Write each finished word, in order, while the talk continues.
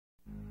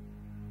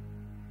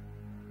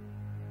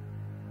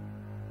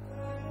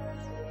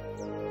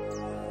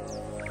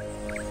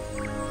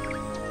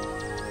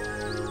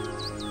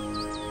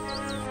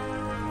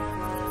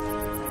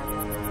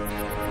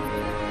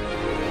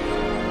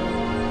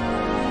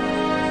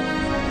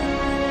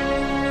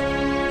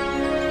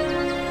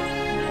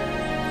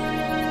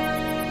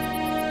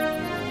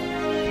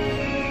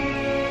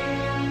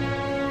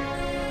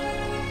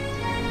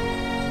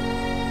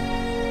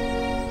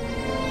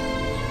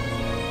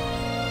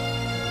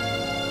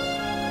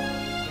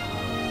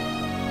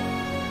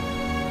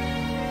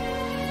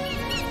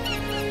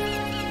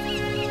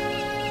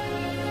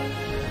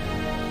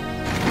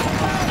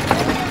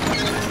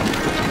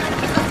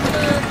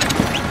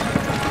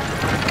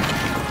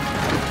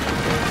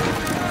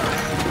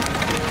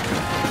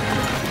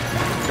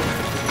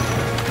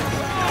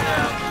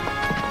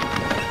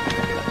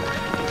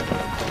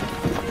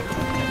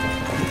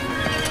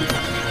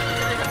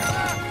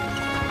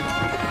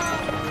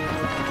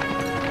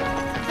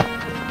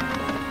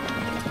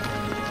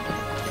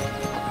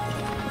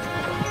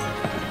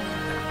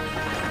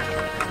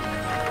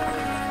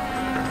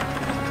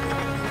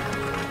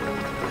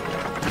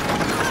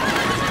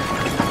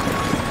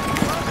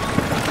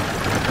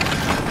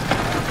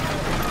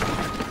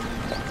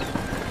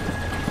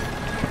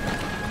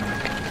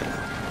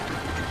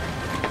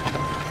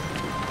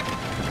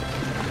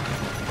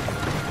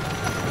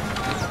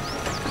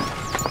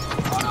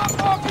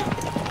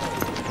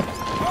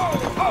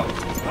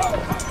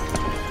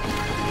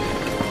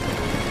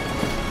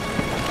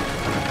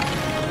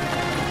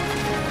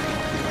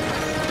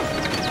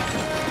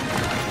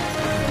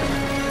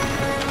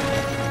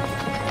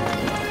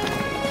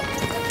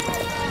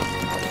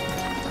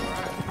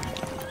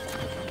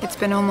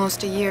been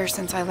almost a year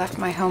since I left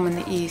my home in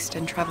the East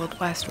and traveled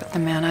west with the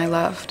man I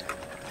loved.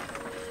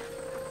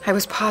 I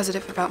was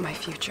positive about my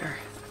future,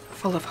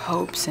 full of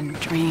hopes and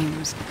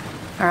dreams.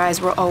 Our eyes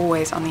were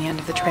always on the end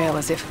of the trail,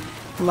 as if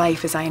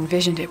life as I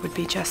envisioned it would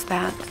be just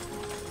that.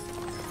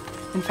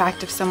 In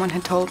fact, if someone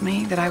had told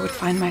me that I would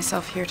find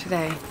myself here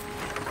today,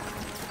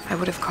 I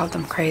would have called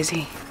them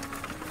crazy.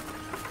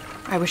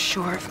 I was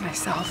sure of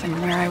myself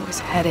and where I was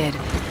headed,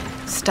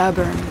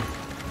 stubborn,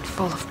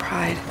 full of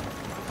pride.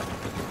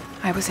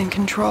 I was in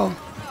control,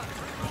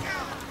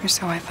 or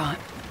so I thought.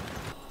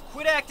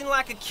 Quit acting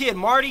like a kid,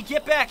 Marty.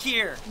 Get back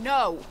here.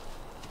 No.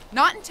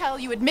 Not until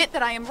you admit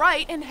that I am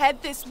right and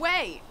head this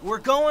way. We're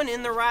going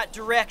in the right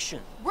direction.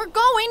 We're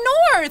going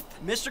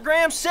north. Mr.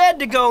 Graham said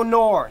to go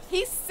north.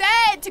 He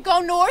said to go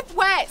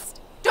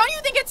northwest. Don't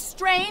you think it's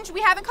strange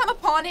we haven't come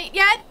upon it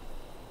yet?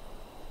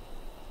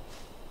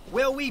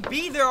 Well, we'd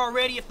be there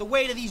already if the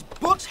weight of these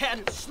books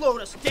hadn't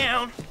slowed us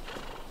down.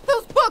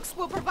 Those books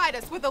will provide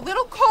us with a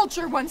little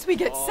culture once we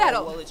get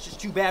settled. Well, it's just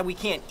too bad we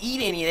can't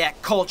eat any of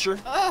that culture.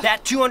 Ugh.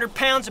 That 200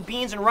 pounds of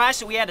beans and rice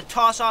that we had to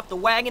toss off the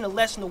wagon to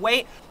lessen the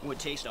weight would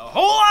taste a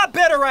whole lot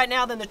better right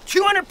now than the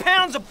 200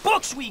 pounds of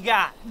books we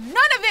got.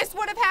 None of this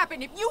would have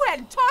happened if you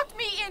hadn't talked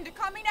me into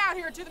coming out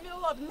here to the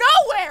middle of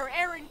nowhere,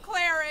 Aaron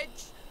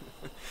Claridge.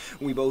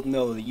 We both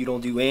know that you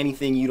don't do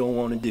anything you don't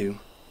want to do.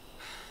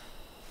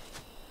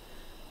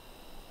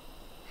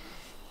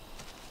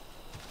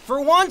 For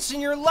once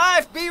in your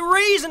life, be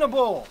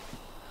reasonable!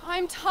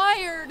 I'm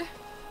tired.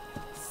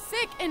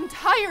 Sick and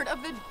tired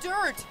of the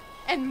dirt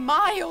and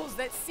miles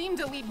that seem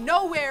to lead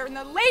nowhere and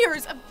the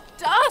layers of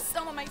dust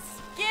on my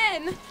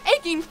skin.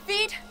 Aching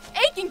feet,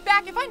 aching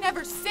back. If I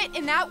never sit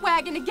in that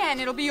wagon again,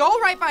 it'll be all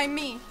right by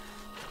me.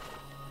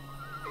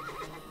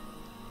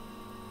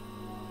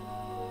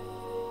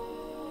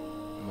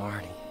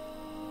 Marty.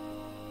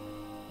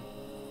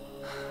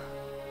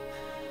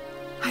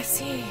 I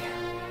see.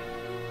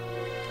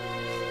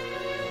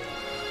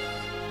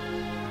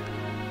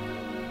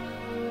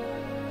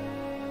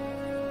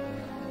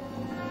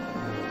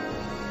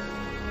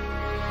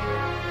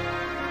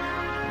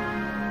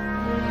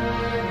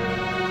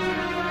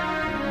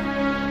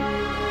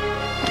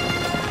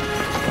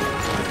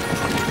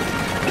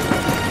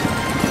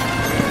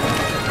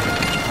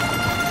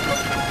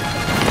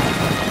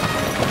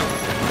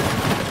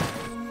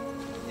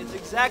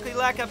 Exactly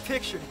like I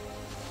pictured it.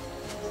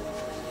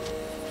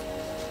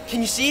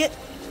 Can you see it?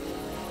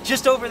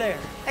 Just over there.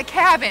 A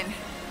cabin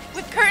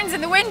with curtains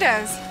in the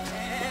windows.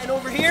 And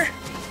over here,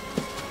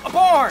 a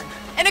barn.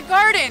 And a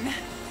garden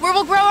where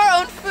we'll grow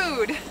our own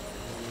food.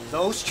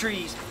 Those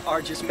trees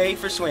are just made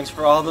for swings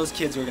for all those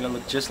kids who are gonna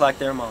look just like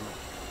their mama.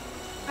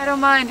 I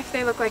don't mind if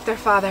they look like their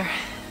father.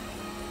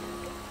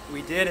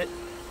 We did it.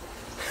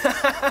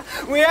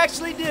 We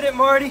actually did it,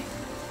 Marty.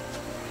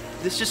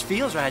 This just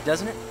feels right,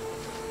 doesn't it?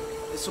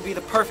 This will be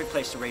the perfect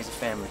place to raise a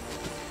family.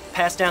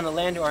 Pass down the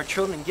land to our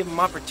children and give them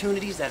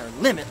opportunities that are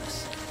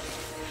limitless.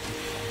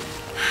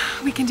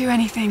 We can do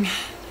anything,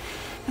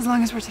 as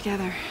long as we're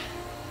together.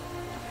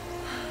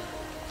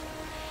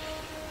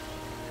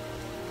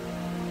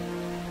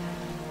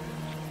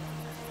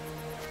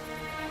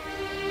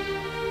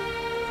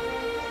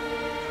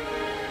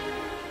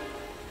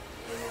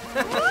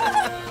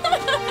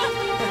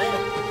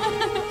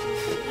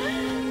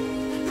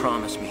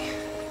 Promise me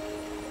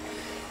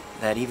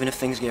that even if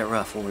things get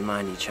rough, we'll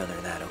remind each other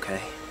of that, okay?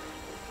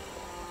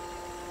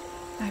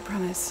 I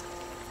promise.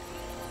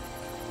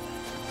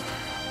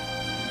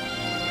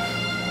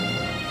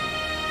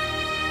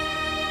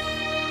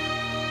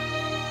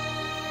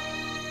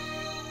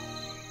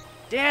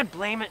 Dad,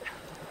 blame it.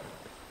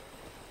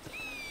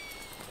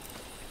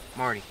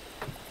 Marty.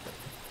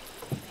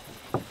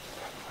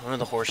 One of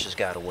the horses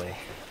got away.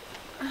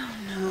 Oh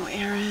no,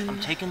 Aaron. I'm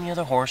taking the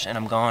other horse and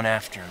I'm going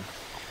after him.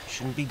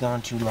 Shouldn't be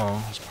gone too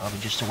long. He's probably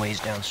just a ways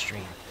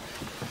downstream.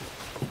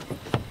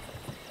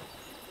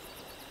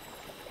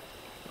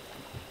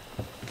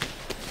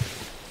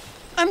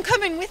 I'm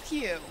coming with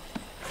you.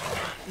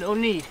 No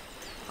need.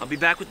 I'll be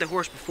back with the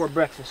horse before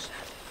breakfast.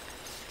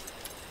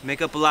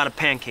 Make up a lot of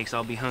pancakes.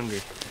 I'll be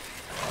hungry.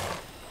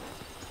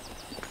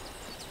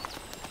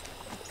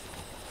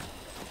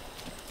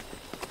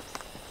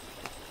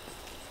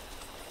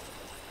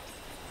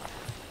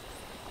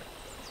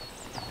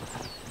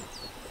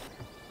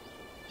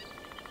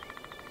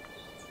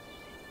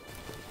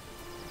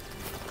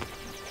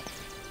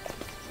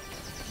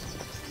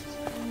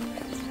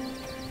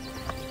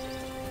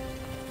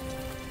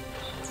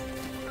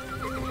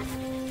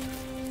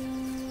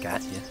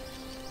 Got you.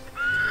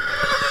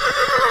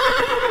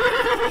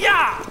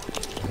 Yeah!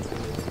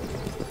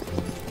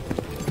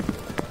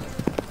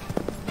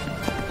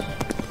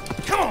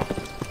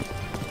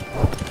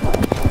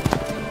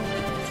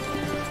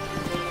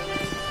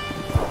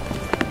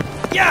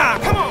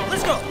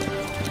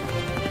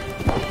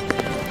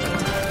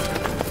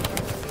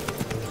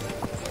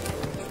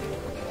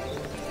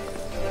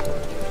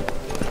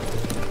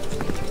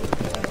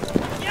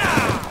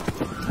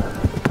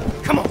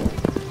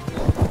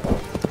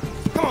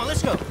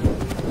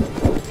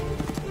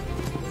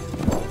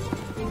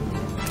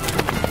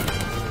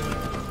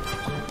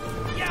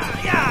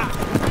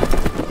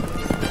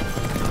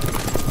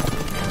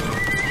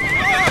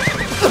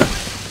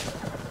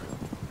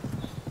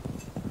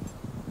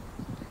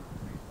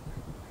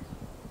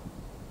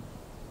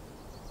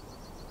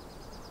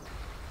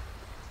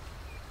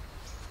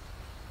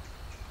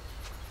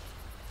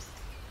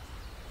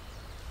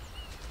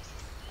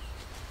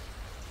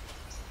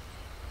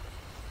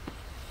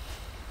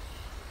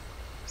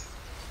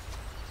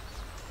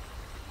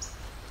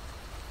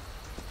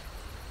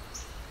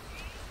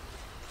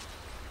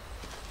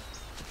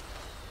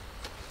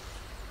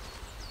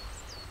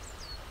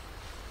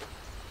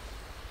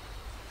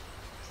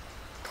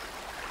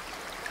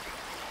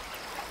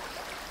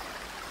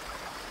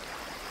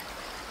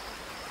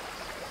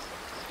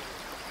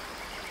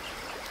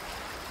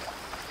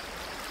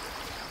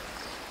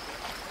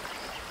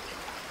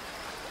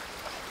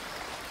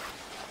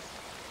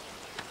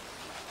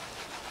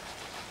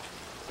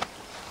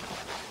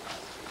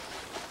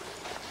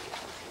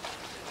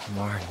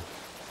 Marty.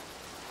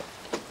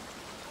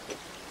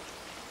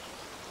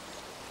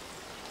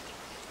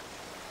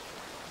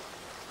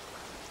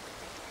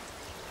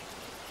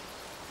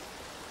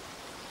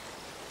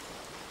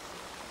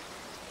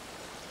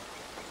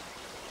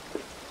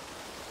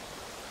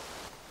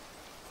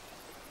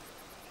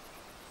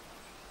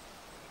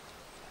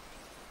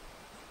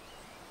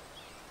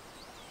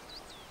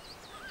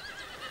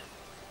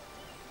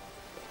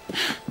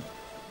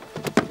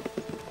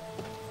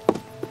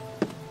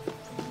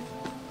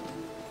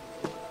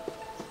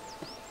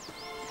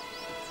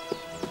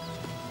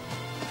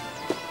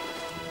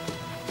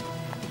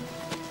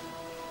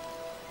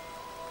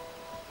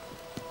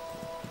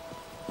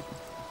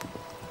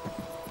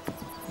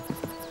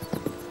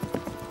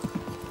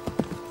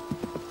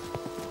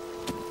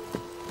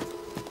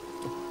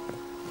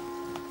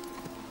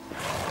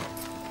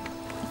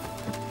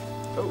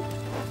 Oh,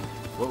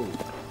 whoa.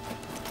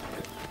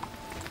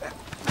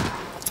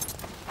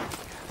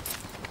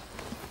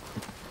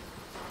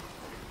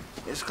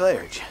 Miss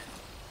Claridge.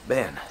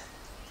 Ben.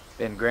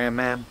 Ben Graham,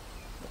 ma'am.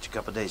 Met you a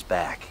couple days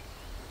back.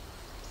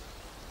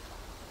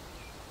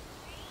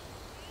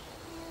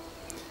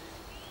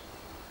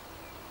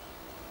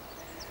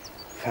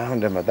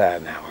 Found him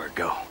about an hour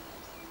ago.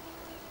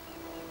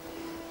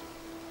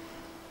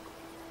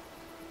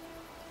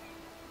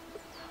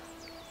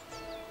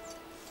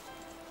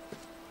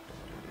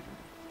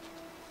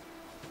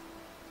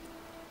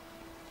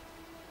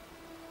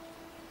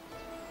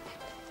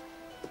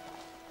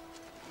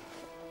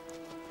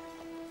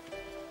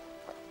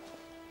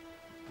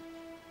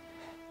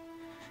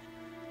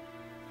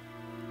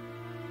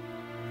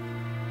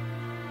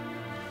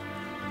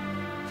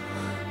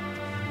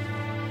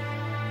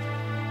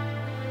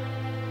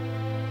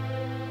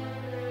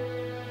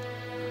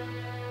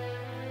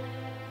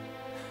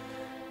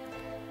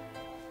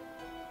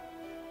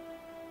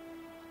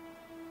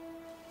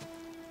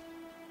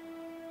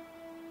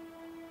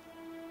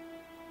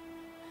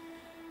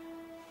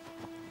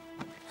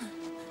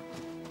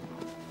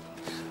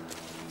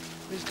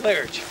 Miss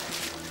Claridge,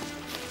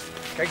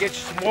 can I get you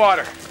some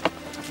water?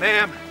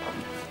 Ma'am?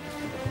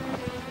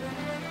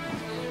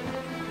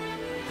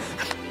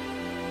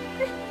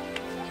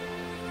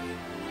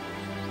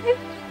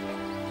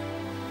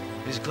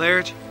 Miss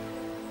Claridge?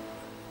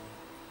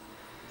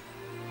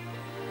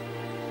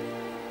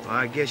 Well,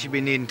 I guess you'll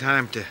be needing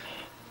time to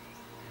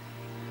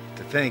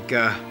think.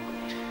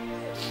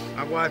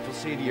 My wife will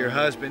see to your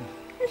husband.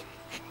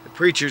 The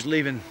preacher's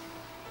leaving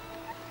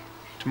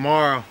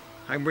tomorrow.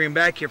 I can bring him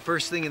back here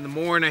first thing in the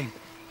morning.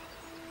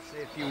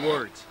 Say a few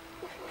words.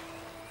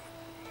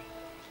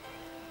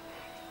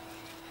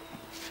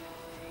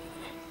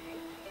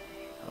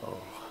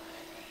 Oh.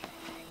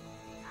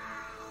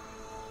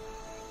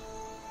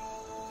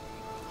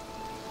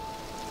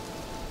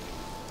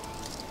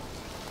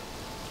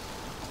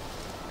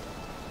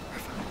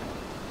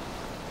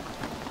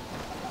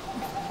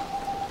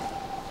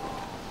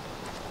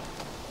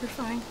 We're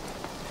fine.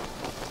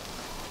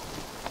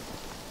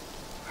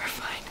 We're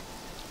fine.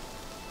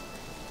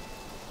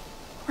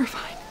 We're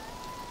fine.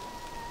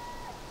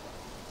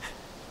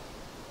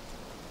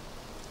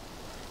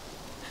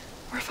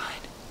 We're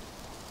fine.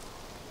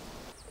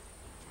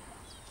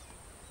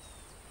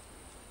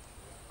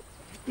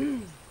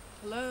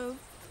 Hello?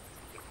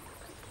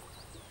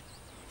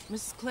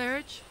 Mrs.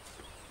 Claridge?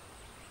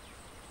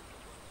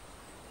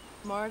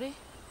 Marty?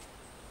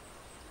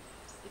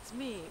 It's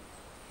me.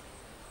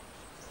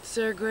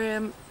 Sarah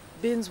Graham,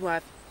 Ben's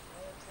wife.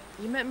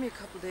 You met me a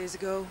couple days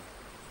ago.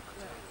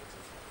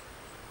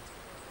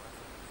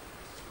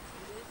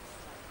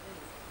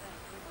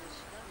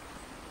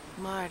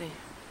 Marty.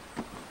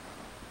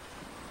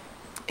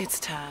 It's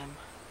time.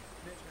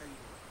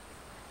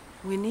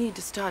 We need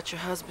to start your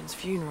husband's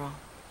funeral.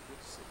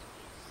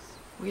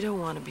 We don't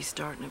want to be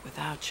starting it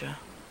without you.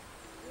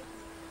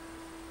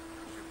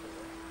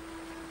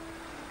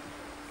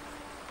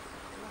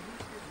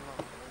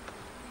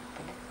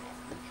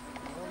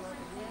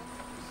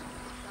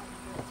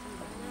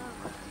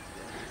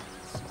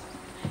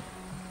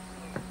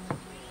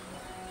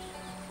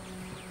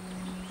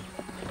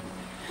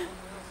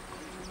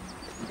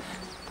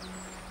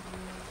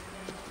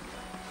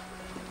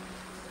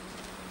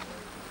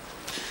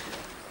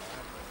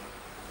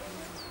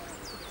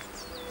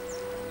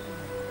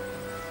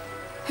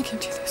 I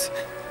can't do this.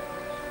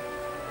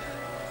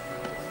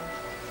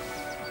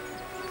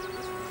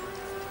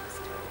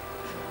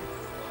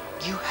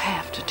 You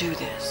have to do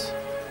this.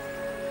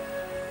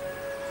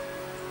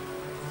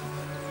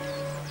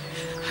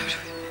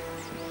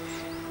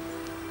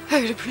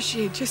 I would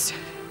appreciate just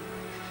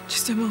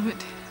a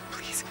moment,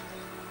 please.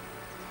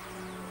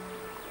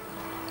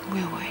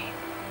 We'll wait.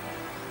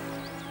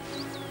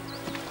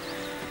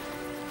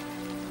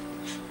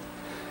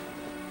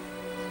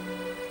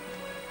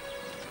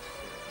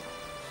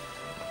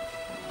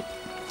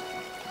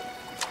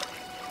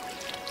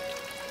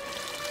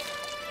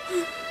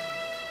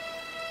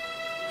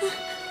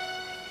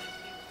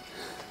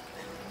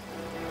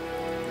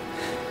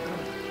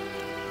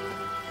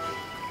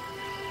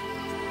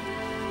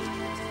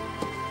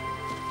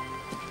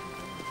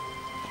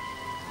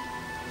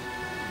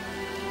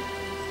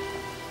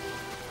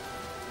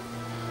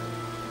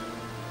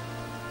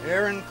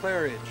 Aaron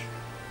Claridge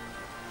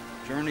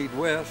journeyed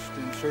west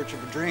in search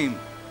of a dream.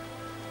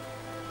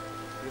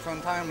 This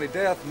untimely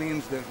death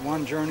means that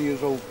one journey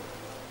is over.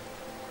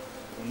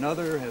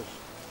 Another has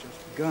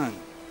just begun.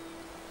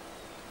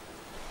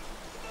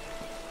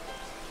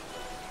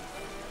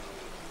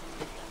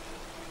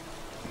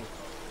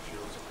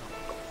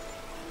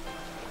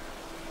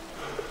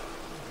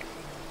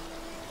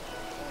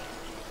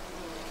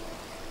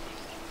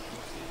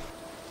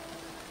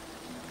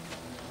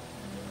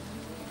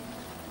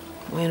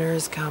 Winter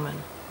is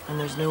coming, and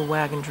there's no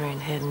wagon train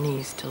heading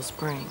east till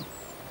spring.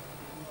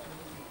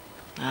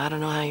 I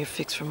don't know how you're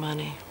fixed for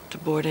money to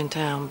board in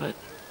town, but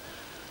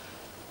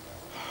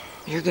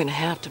you're gonna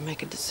have to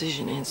make a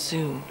decision, and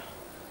soon.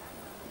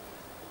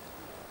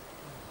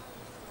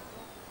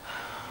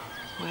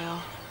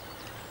 Well,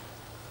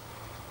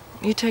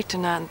 you take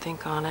tonight and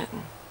think on it,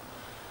 and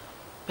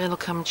Ben will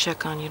come and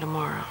check on you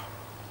tomorrow.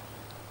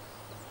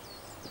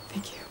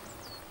 Thank you.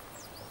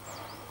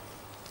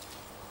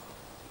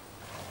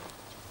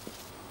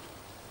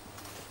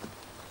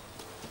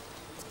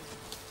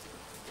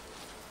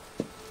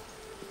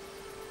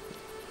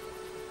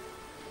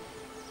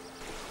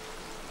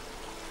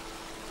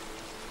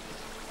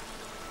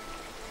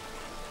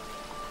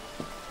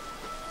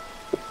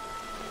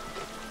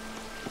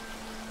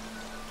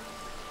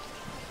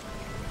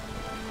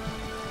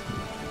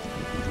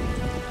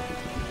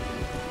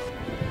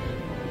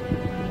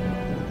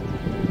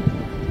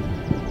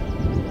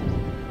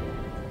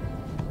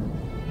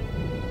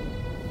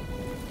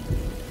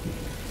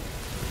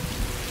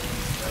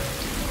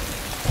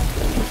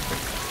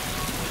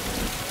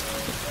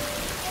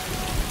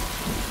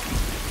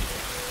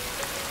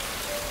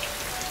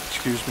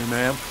 Excuse me,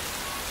 ma'am.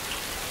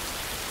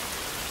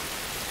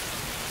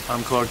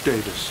 I'm Clark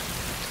Davis,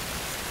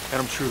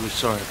 and I'm truly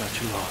sorry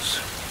about your loss.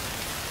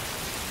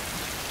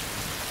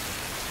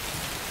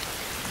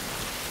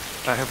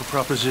 I have a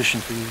proposition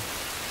for you.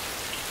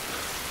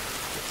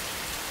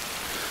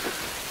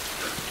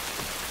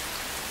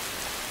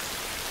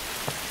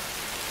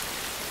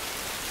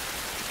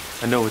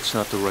 I know it's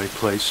not the right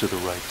place or the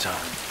right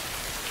time.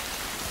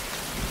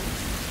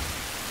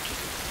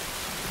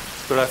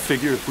 But I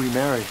figure if we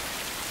marry,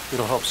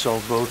 it'll help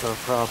solve both our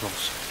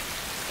problems.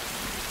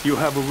 You'll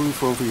have a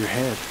roof over your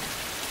head,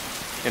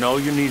 and all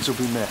your needs will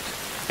be met.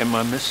 And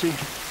my Missy,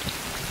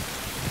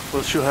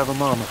 well, she'll have a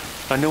mama.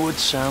 I know it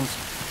sounds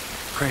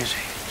crazy,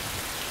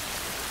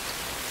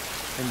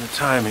 and the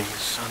timing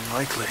is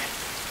unlikely.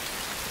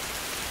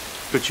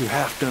 But you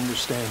have to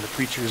understand, the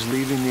preacher is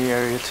leaving the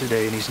area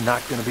today, and he's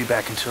not going to be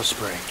back until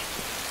spring.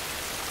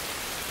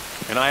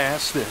 And I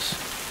ask this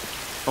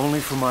only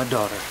for my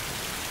daughter.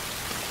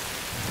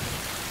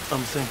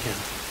 I'm thinking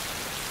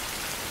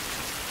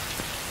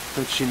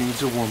that she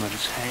needs a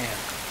woman's hand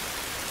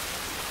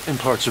in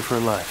parts of her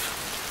life.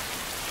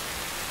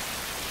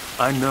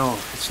 I know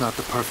it's not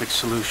the perfect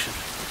solution,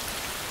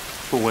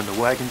 but when the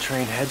wagon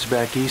train heads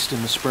back east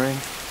in the spring,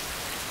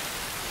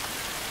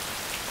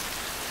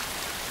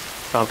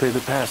 I'll pay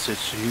the passage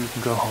so you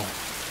can go home.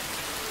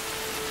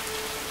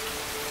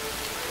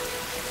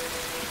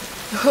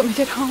 You'll help me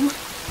get home?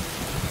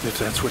 If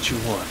that's what you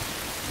want.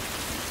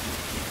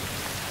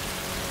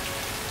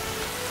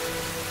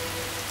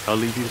 I'll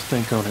leave you to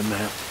think on it,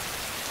 ma'am.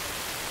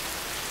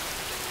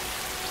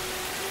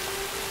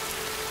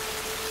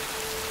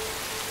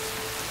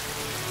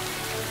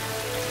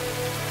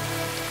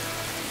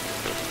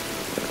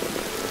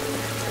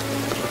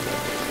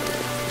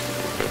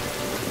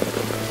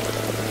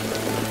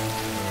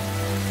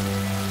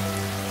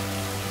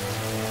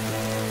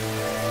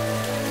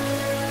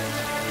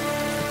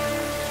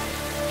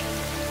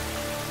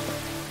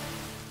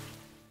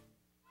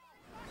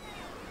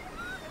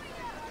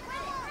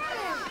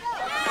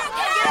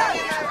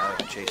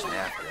 Chasing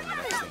after him.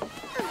 Next thing.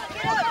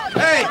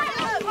 Hey!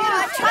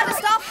 Try to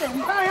stop him.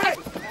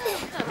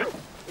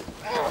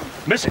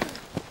 Missy!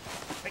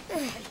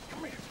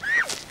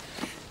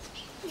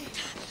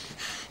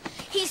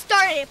 He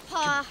started it,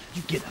 Pa.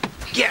 You get up.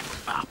 Get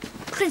up.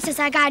 Clint says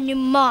I got a new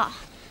ma.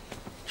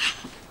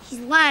 He's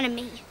lying to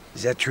me.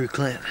 Is that true,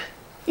 Clint?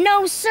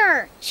 No,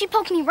 sir. She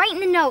poked me right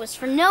in the nose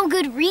for no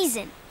good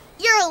reason.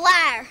 You're a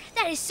liar.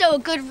 That is so a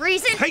good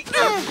reason. Hey,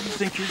 where do you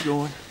think you're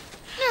going?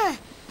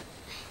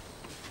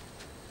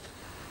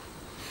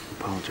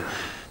 Apologize.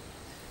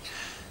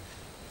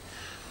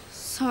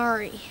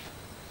 Sorry.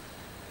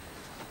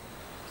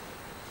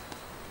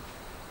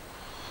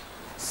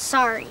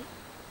 Sorry.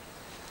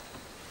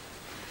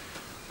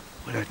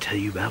 What did I tell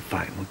you about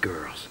fighting with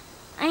girls?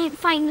 I ain't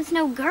fighting with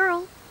no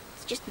girl.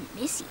 It's just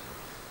Missy.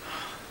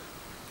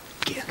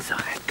 Get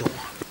inside. Go on.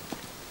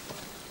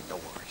 No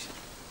worries.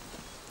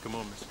 Come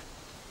on, Missy.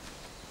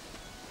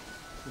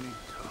 We need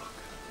to talk.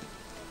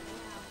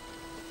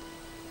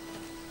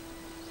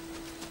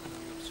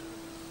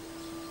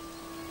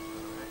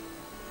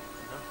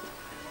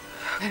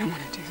 I don't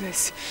want to do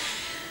this.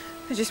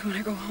 I just want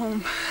to go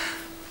home.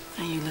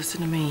 Now you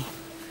listen to me.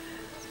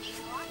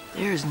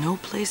 There is no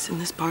place in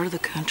this part of the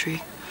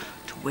country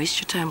to waste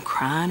your time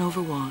crying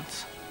over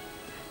wants.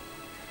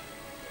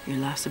 Your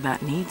life's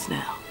about needs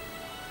now.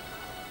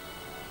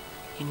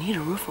 You need a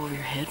roof over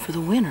your head for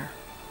the winter.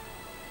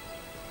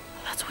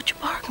 That's what you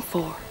bargained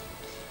for.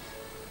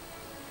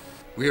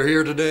 We are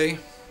here today,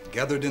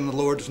 gathered in the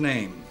Lord's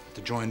name,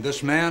 to join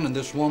this man and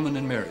this woman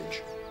in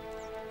marriage.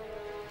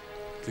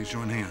 Please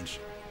join hands.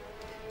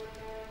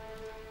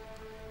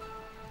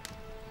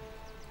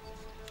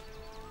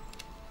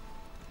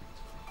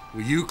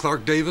 Will you,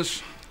 Clark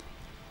Davis,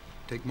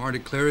 take Marty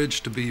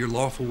Claridge to be your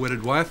lawful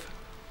wedded wife?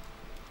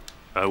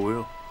 I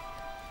will.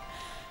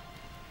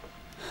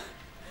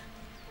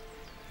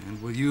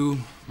 And will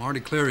you,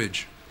 Marty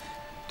Claridge,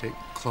 take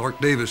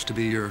Clark Davis to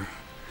be your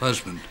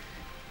husband?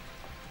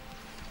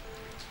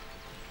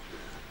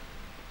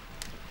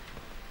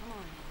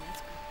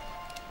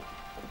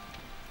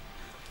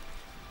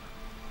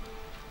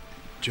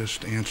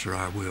 Just answer,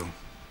 I will.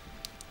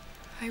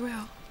 I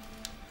will.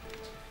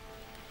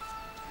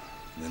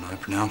 Then I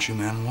pronounce you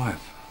man and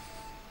wife.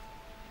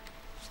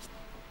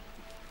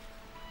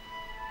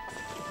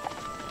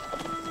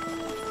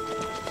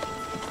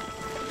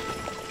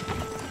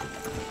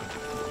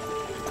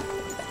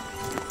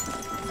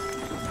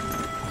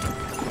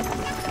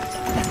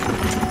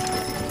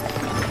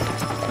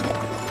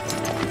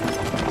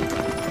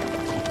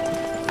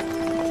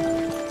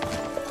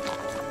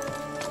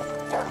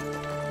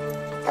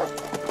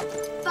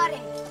 Buddy.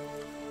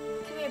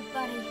 Come here,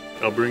 buddy.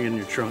 I'll bring in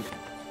your trunk.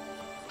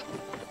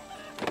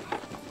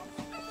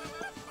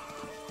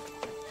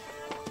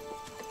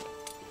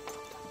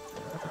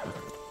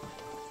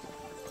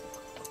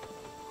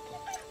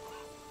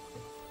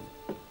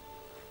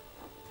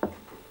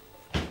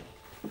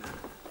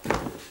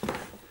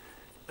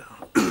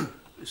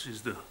 This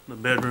is the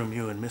bedroom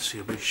you and Missy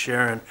will be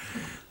sharing.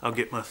 I'll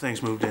get my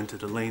things moved into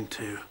the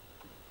lean-to.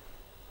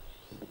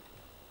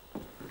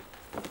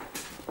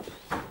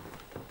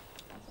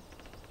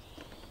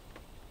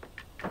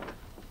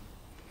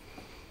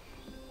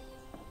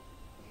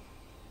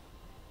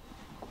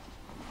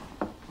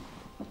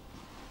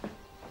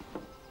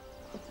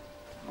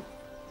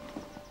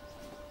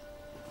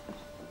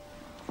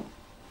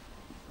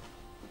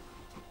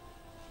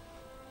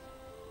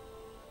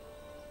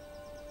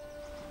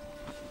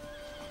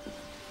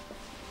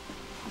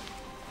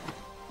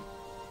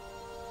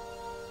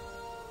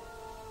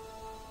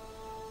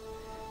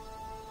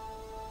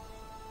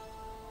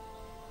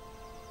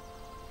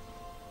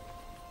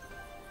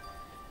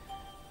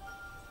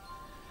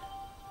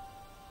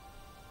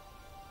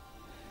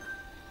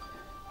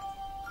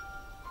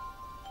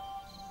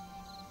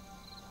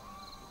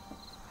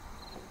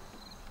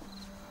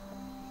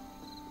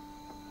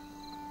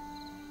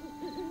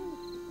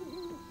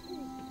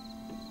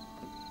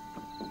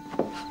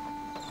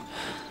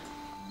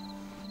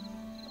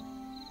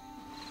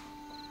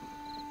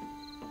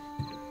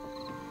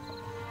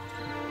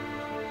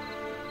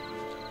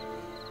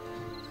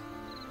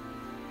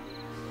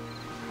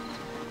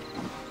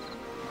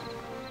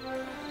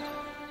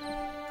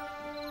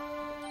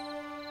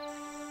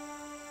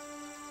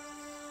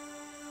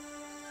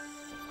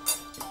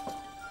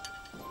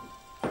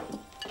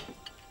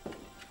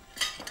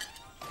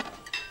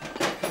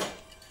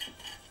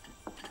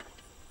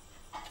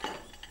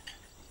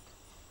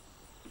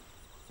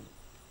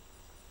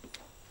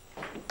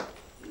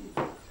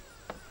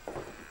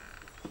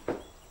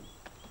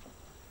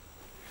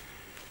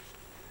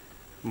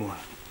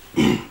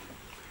 Morning.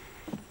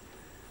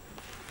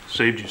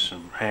 Saved you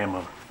some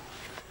ham.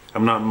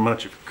 I'm not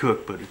much of a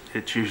cook, but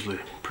it's usually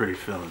pretty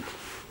filling.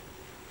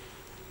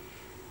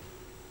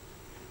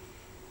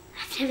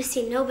 I've never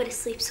seen nobody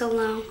sleep so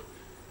long.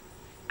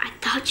 I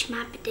thought you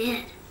might be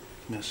dead.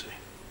 Missy,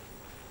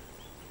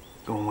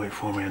 go and wait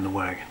for me in the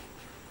wagon.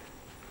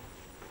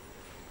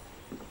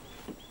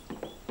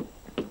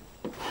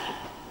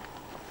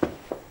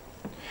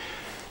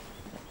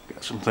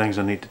 Got some things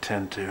I need to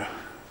tend to.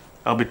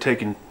 I'll be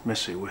taking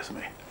Missy with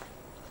me.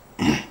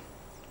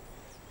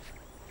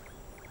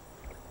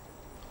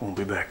 Won't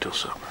be back till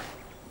supper.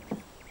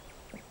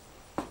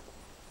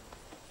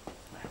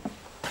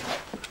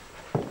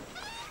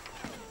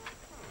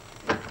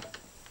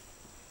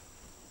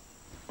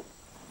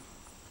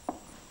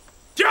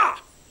 Ja!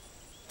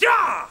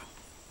 Ja!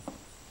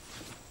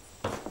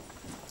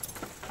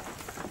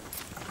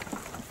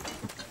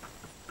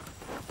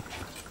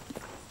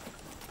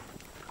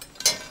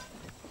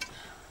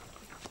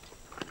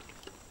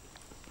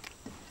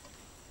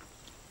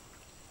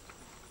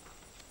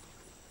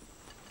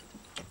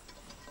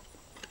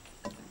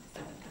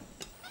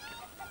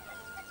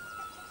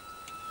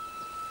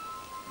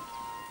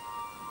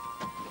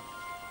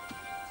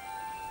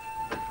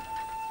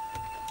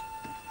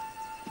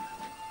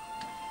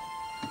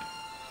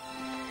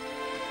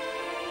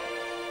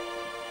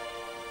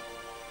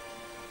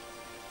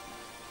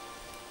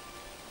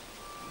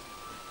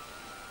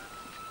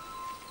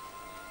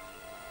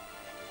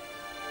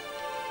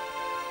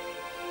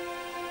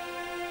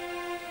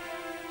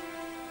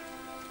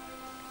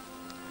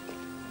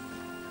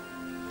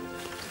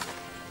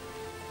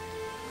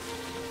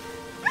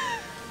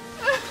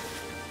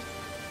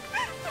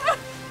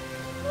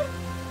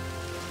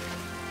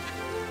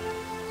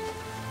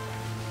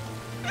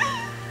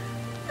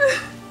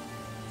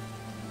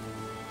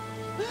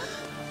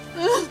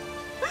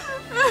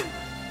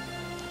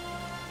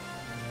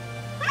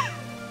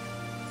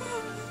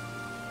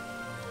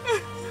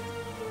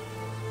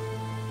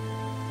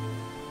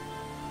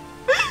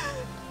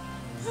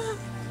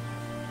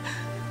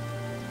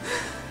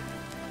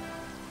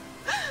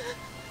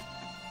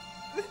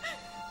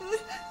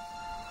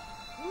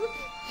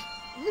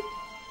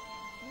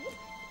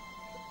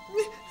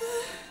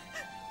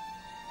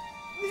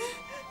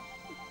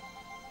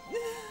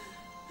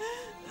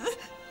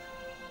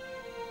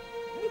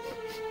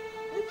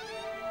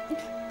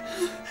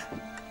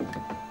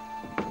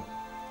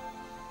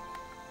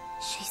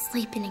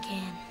 sleeping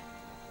again.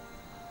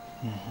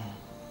 Mm-hmm.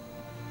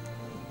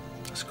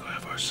 Let's go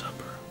have our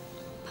supper.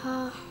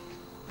 Pa,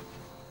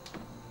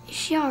 is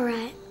she all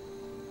right?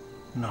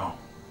 No.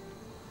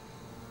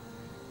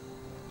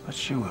 But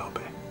she will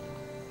be.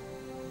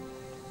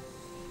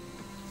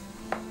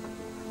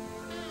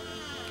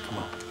 Come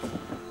on.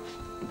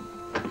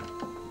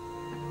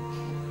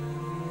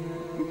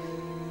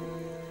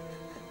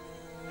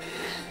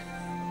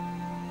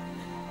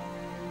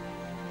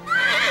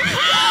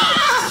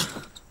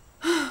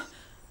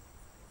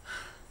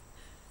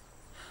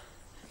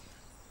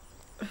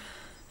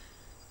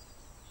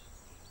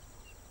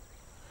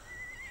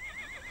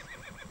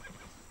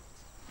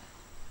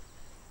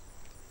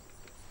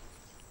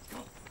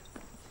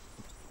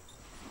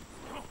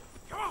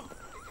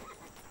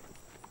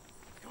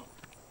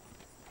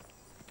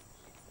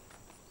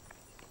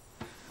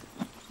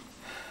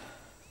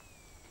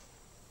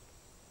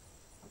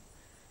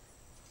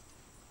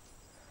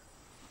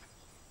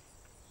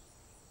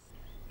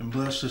 And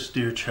bless this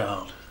dear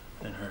child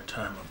in her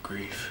time of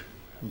grief.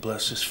 And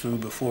bless this food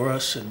before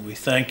us, and we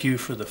thank you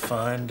for the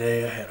fine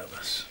day ahead of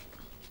us.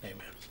 Amen.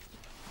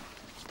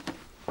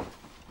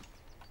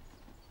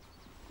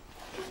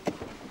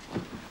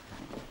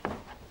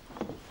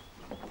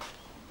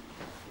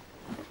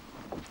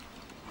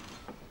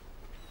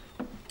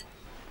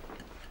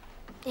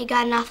 You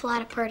got an awful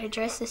lot of pretty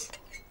dresses.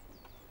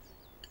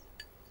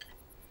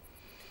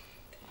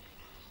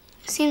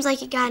 Seems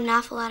like you got an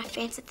awful lot of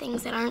fancy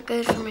things that aren't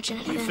good for much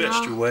anything We at fetched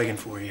all. your wagon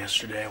for you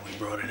yesterday, and we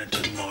brought it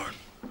into the barn.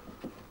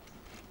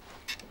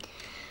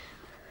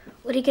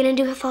 What are you gonna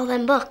do with all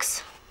them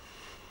books?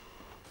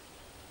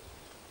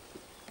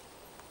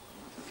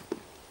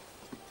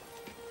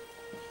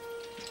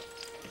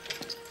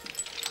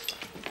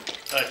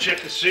 I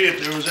checked to see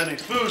if there was any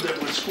food that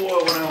would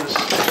spoil when I was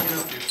picking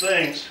up your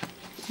things.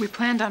 We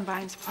planned on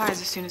buying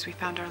supplies as soon as we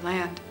found our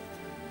land.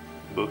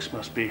 Books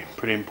must be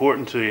pretty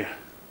important to you.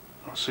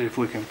 I'll see if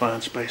we can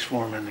find space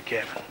for them in the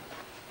cabin.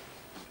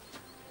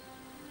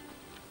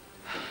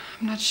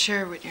 I'm not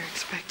sure what you're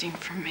expecting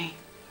from me.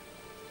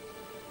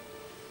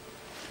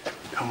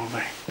 Come with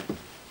me.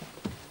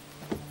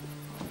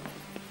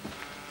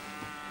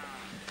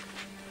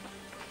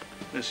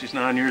 Missy's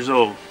 9 years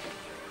old.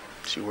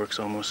 She works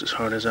almost as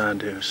hard as I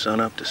do, sun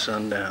up to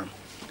sundown.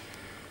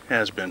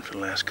 Has been for the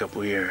last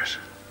couple years.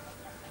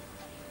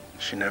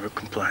 She never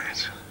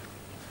complains.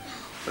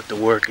 But the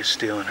work is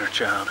stealing her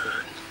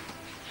childhood.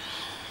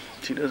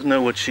 She doesn't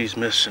know what she's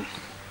missing.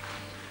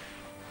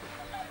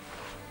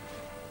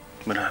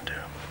 But I do.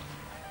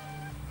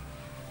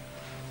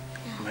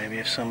 Maybe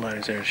if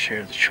somebody's there to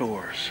share the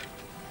chores,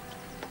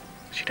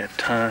 she'd have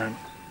time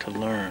to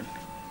learn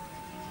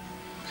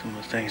some of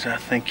the things I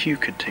think you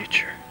could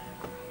teach her.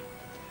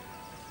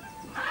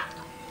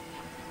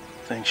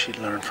 Things she'd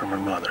learned from her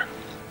mother.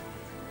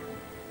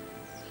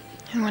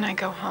 And when I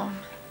go home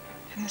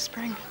in the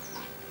spring?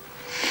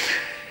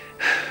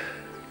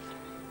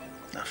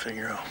 I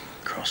figure I'll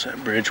cross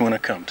that bridge when I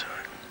come to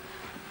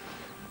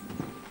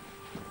it.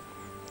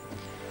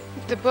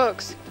 The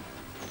books.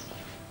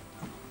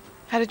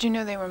 How did you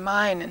know they were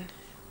mine and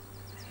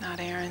not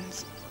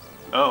Aaron's?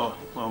 Oh,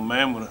 well,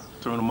 man would have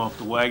thrown him off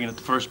the wagon at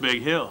the first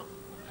big hill.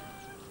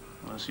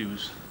 Unless he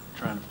was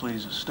trying to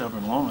please a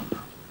stubborn woman.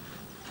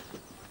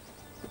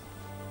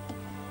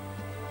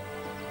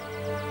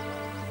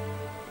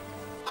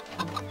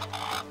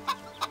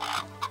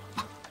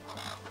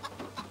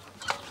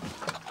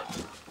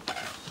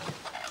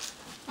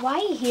 Why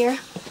are you here?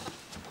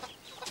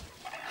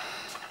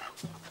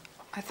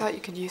 I thought you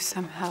could use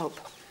some help.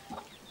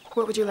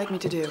 What would you like me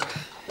to do?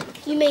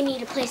 You may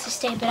need a place to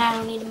stay, but I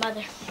don't need a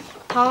mother.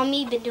 Pa and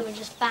me been doing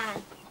just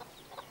fine.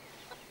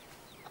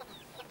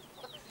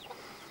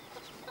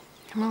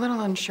 I'm a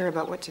little unsure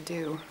about what to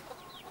do.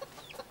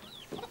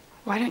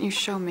 Why don't you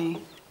show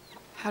me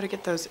how to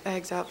get those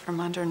eggs out from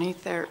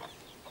underneath their,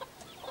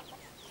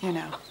 you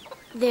know.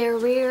 Their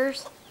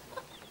rears.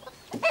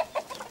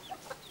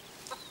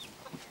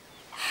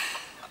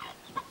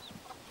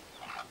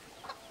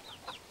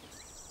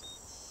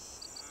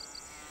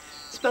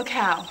 Spell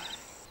cow.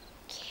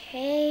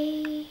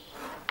 K-A...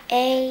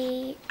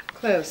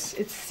 Close.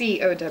 It's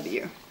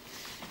C-O-W.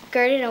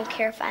 Gertie don't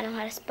care if I know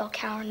how to spell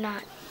cow or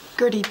not.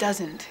 Gertie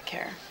doesn't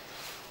care,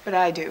 but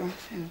I do,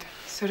 and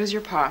so does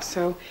your pa.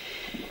 So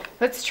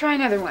let's try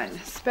another one.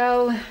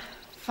 Spell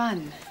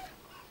fun.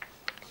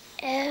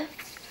 F...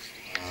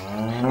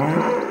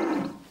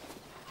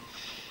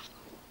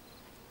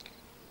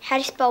 How do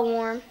you spell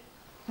warm?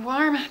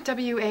 Warm,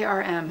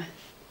 W-A-R-M.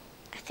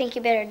 I think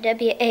you better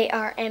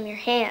W-A-R-M your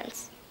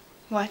hands.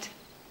 What?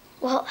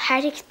 Well, how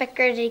do you expect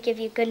Gertie to give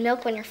you good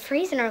milk when you're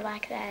freezing her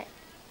like that?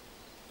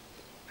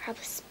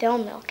 Probably spill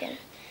milk and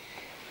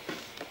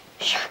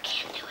sure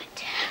can't do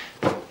it.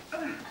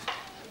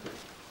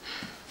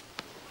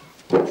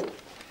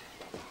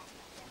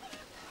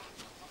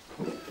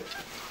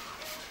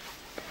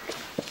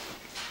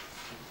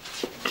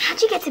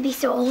 How'd you get to be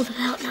so old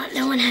without not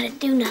knowing how to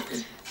do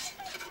nothing?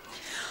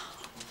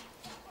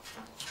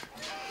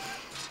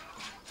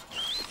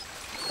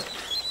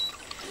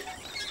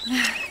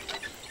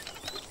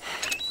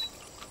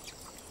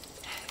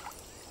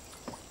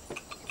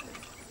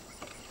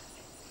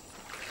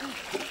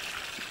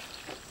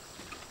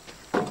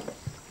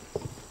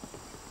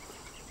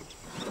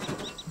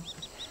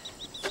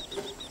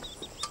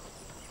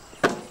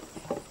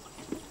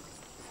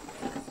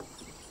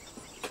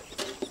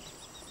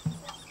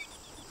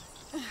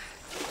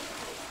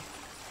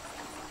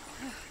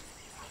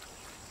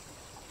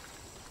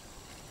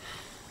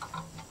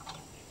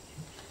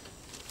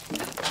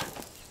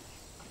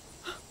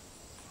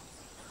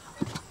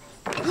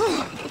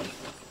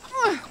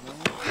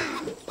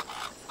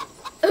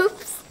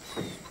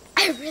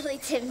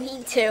 didn't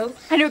mean to.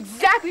 I know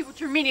exactly what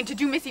you're meaning to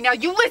do, Missy. Now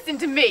you listen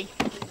to me.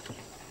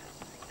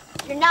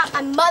 You're not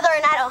my mother,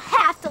 and I don't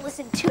have to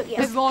listen to you.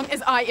 As long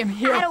as I am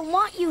here. I don't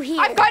want you here.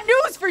 I've got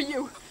news for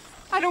you.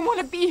 I don't want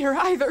to be here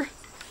either.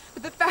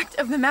 But the fact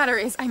of the matter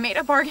is, I made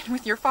a bargain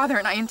with your father,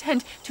 and I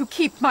intend to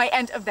keep my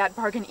end of that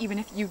bargain, even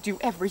if you do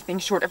everything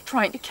short of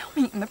trying to kill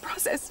me in the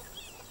process.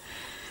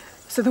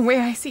 So the way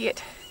I see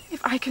it, if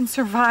I can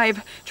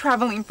survive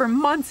traveling for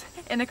months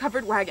in a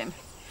covered wagon,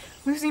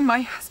 losing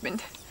my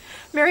husband,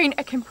 marrying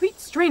a complete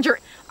stranger,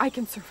 I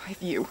can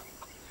survive you.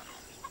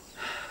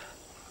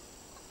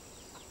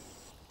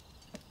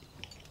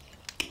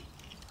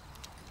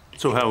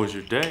 So how was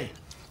your day?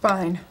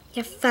 Fine.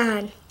 You're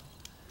fine.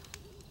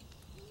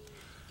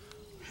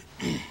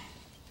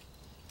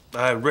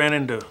 I ran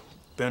into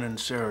Ben and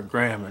Sarah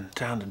Graham in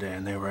town today,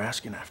 and they were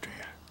asking after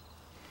you.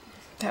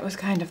 That was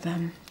kind of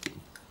them.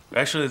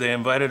 Actually, they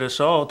invited us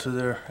all to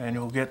their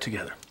annual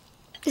get-together.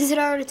 Is it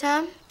already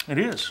time? It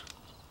is.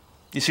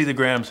 You see, the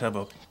Grahams have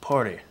a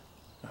party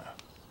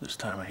this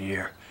time of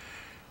year,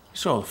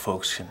 so all the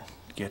folks can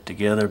get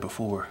together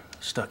before we're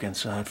stuck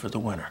inside for the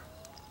winter.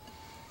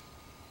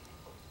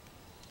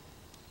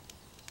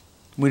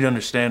 We'd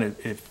understand it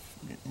if,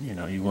 you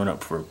know, you weren't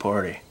up for a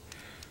party.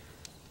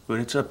 But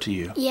it's up to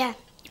you. Yeah,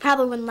 you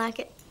probably wouldn't like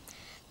it.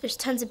 There's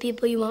tons of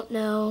people you won't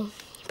know.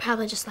 You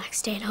probably just like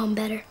staying home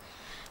better.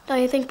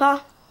 Don't you think,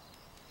 Pa?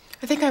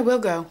 I think I will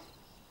go.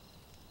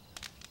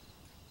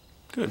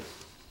 Good.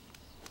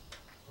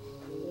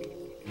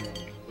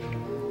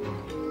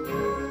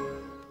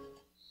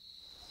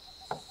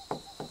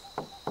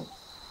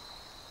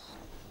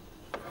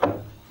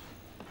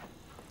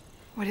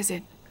 What is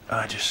it?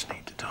 I just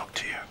need to talk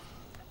to you.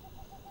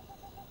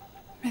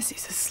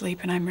 Missy's asleep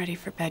and I'm ready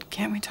for bed.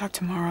 Can't we talk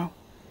tomorrow?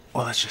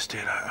 Well, that's just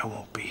it. I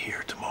won't be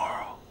here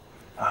tomorrow.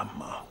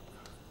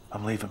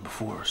 I'm leaving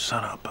before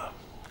sunup. I'm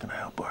gonna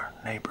help our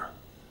neighbor.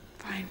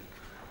 Fine.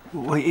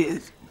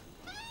 Wait,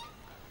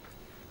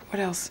 What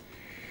else?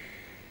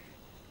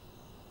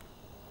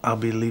 I'll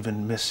be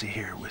leaving Missy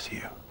here with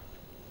you.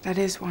 That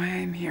is why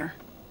I'm here.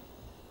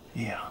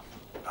 Yeah.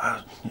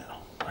 I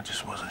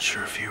just wasn't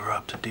sure if you were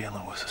up to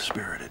dealing with a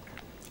spirited.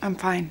 I'm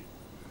fine.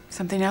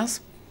 Something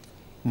else?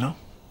 No?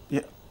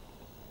 Yeah.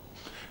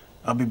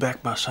 I'll be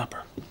back by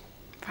supper.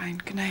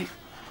 Fine. Good night.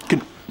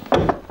 Good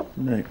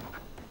night.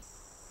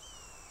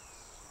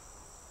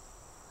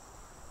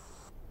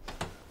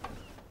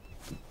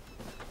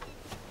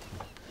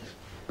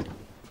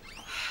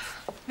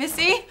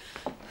 Missy?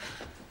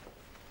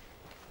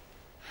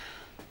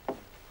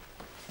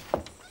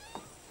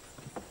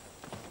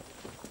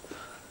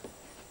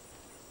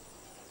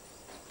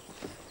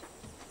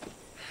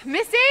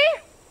 Missy?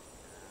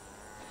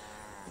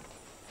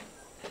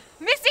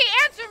 Missy,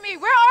 answer me!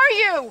 Where are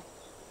you?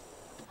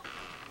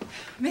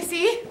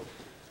 Missy?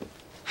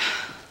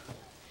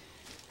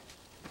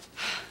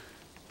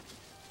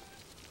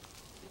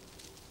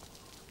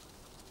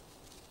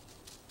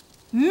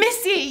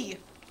 Missy!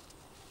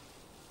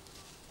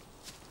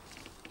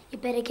 You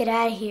better get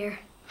out of here.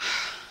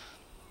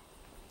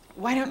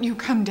 Why don't you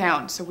come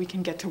down so we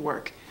can get to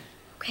work?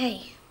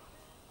 Okay.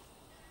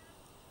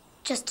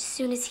 Just as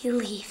soon as he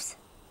leaves.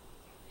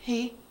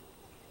 He?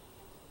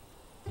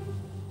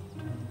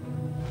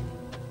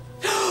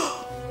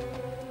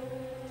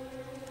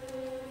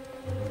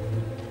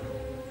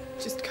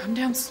 Just come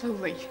down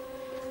slowly.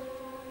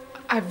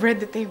 I've read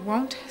that they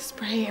won't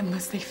spray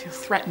unless they feel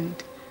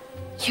threatened.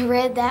 You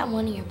read that in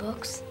one of your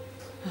books?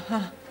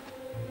 Uh-huh.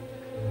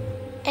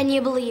 And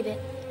you believe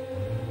it?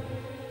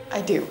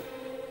 I do.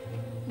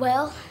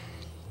 Well,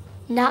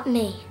 not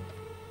me.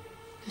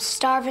 I'm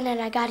starving and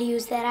I gotta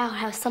use that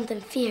outhouse something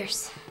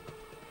fierce.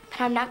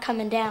 But I'm not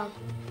coming down.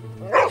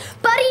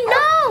 Buddy,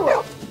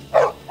 no!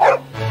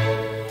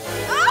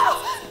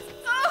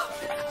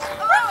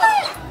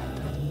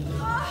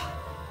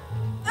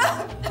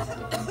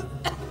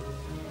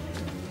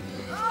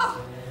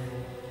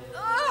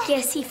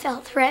 Guess he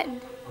felt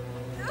threatened.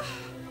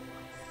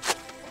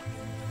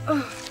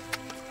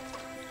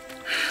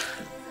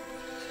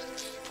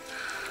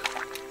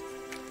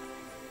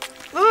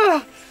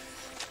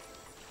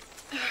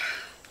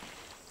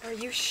 Are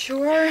you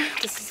sure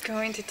this is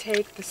going to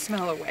take the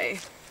smell away?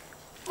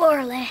 More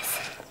or less.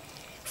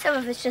 Some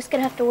of it's just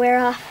gonna have to wear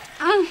off.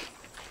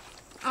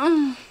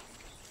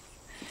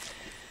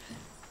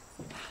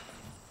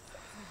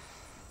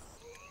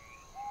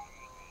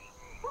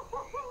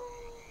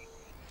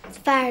 The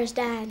fire's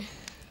dying.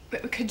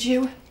 But could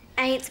you?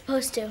 I ain't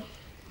supposed to.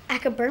 I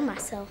could burn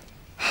myself.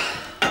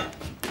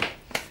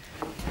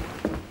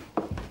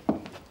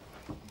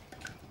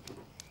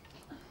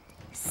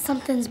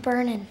 Something's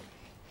burning.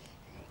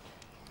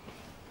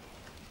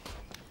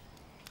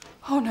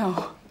 Oh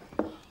no.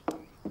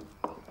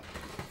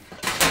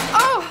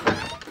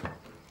 Oh!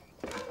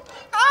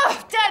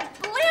 Oh, Dad,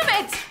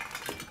 blam it!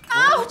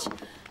 Ouch!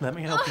 Let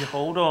me help you.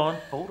 Hold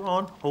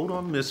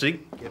on,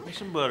 Missy. Get me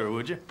some butter,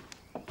 would you?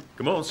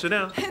 Come on, sit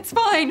down. It's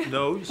fine.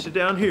 No, you sit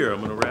down here.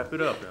 I'm gonna wrap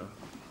it up now.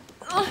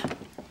 Oh,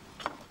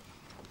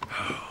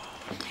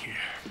 here.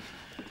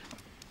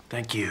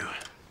 Thank you.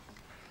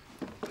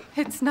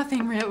 It's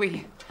nothing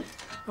really.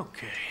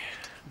 Okay.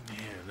 Yeah,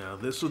 now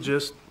this'll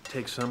just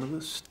take some of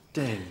the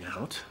sting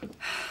out.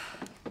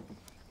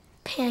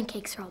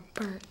 Pancakes are all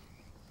burnt.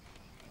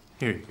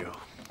 Here you go.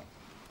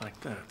 Like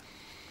that.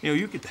 You know,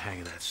 you get the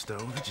hang of that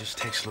stove. It just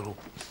takes a little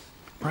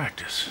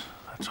practice,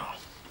 that's all.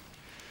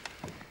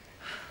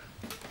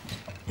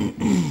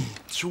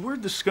 So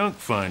where'd the skunk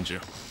find you?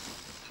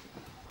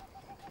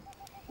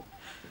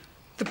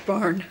 The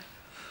barn.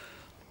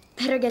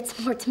 Better get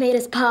some more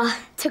tomatoes, Pa.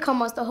 Took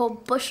almost a whole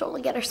bushel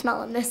to get her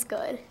smelling this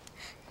good.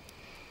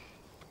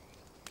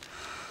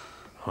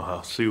 Well,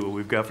 I'll see what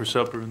we've got for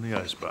supper in the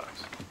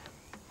icebox.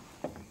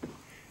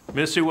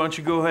 Missy, why don't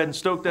you go ahead and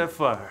stoke that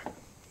fire?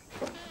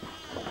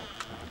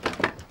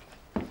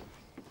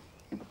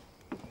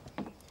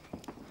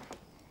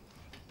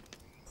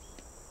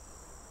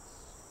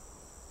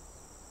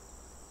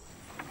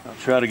 I'll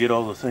try to get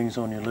all the things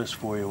on your list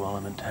for you while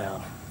I'm in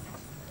town.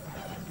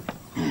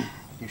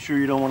 You sure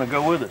you don't want to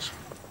go with us?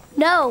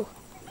 No.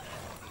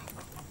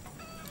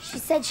 She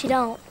said she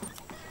don't.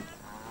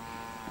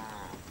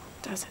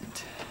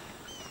 Doesn't.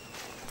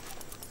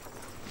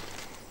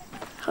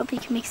 Hope you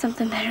can make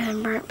something better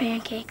than burnt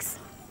pancakes.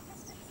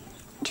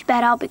 Too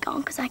bad I'll be gone,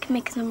 because I can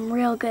make some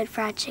real good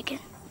fried chicken.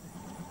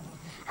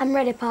 I'm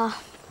ready,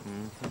 Pa.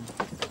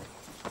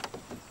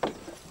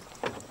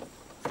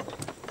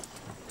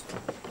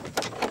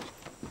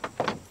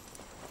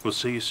 We'll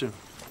see you soon.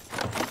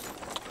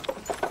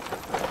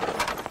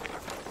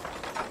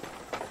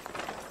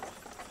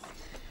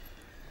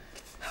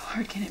 How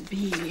hard can it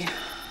be?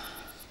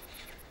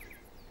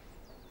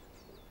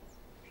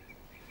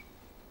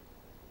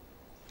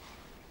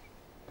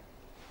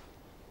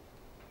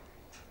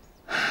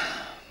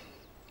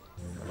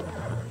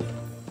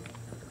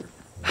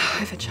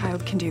 If a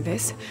child can do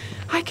this,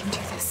 I can do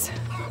this.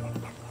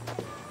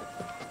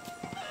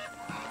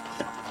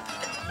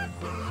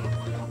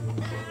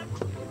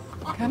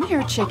 Come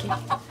here, Chickie.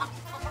 Come here.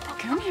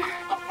 Come here.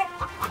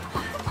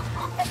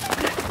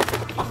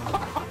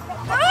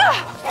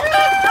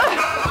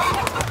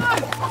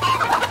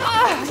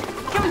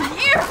 Come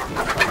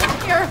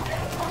here.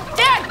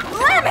 Dad,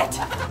 grab it!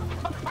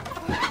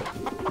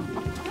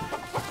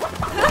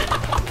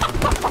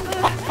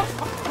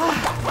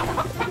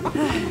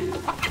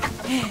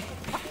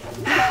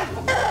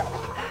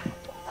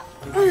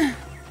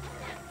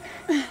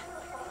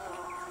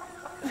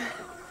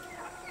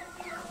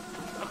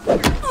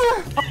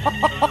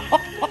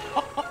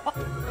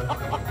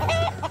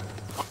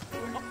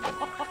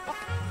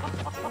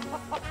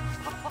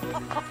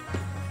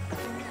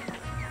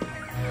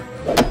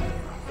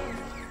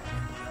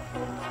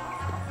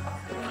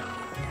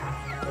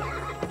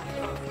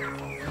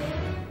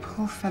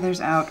 Pull feathers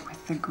out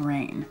with the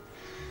grain.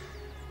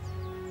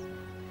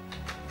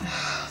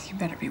 You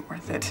better be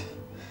worth it.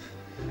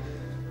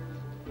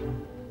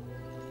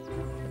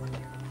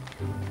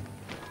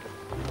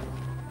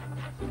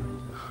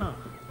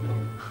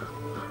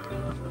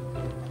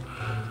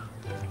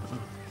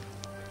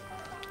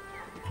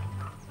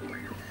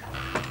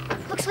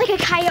 Looks like a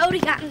coyote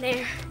got in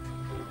there.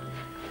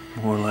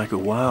 More like a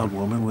wild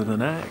woman with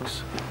an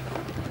axe.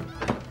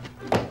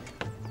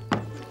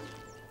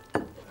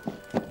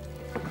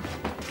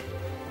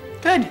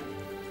 Good.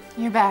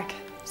 You're back.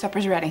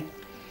 Supper's ready.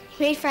 You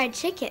made fried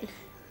chicken.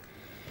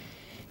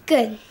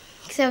 Good,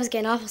 because I was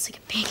getting awful sick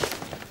of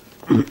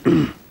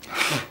bacon.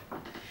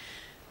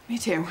 Me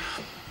too.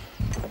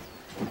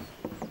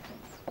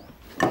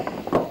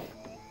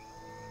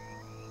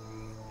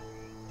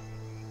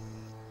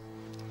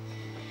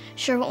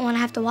 Sure won't want to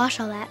have to wash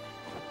all that.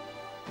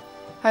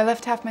 I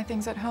left half my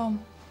things at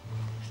home.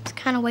 It's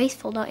kind of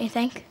wasteful, don't you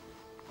think?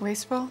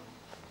 Wasteful?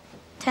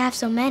 To have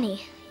so many.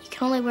 You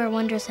can only wear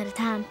one dress at a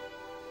time.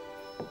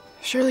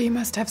 Surely you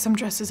must have some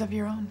dresses of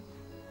your own.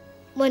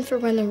 One for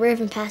when the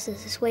Reverend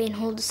passes this way and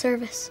holds a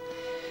service.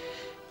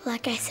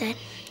 Like I said,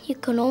 you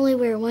can only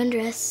wear one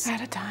dress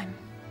at a time.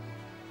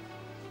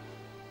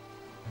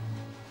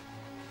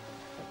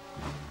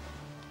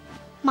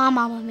 My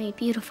mama made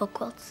beautiful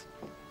quilts.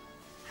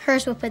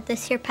 Hers will put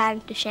this here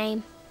pattern to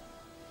shame.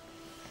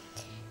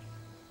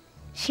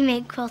 She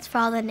made quilts for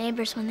all the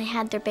neighbors when they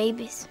had their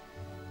babies.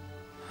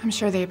 I'm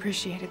sure they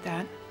appreciated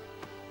that.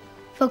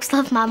 Folks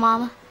love my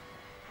mama,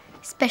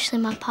 especially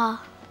my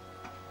pa.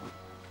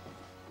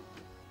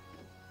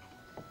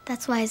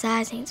 That's why his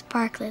eyes ain't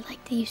sparkly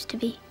like they used to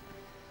be.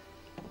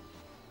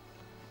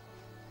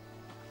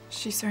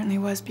 She certainly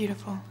was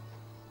beautiful.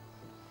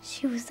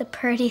 She was the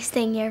prettiest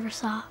thing you ever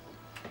saw.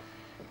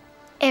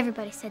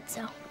 Everybody said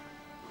so.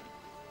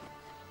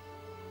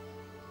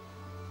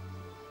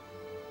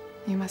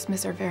 You must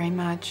miss her very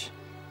much.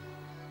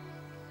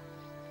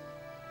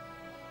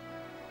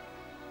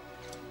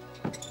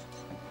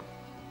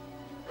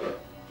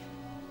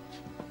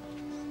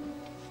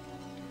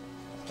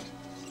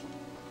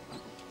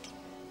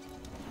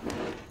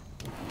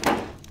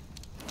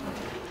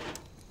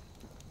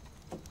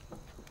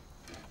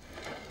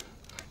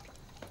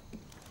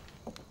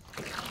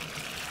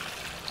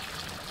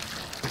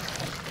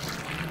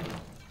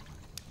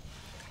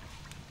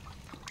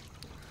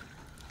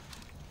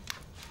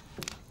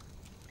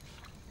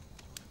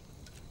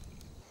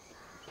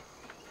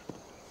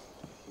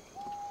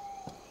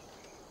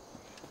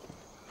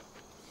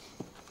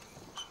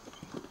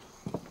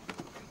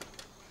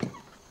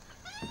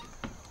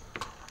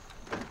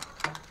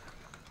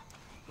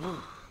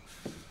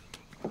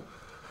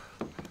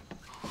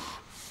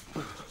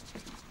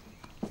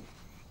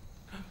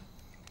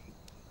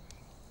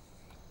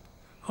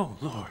 Oh,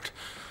 Lord.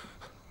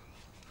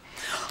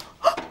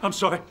 I'm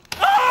sorry.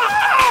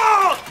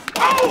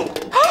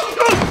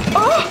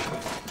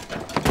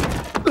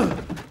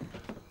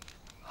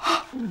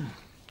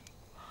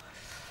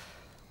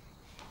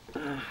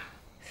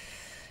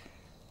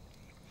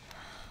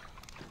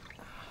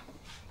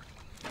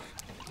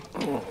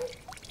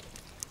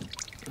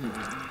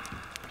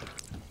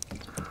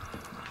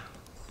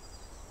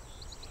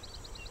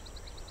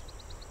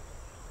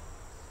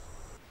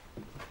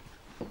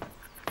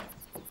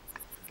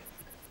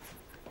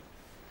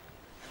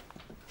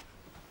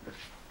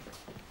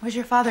 Where's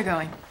your father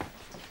going?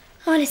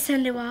 On his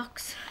Sunday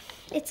walks.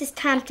 It's his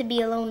time to be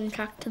alone and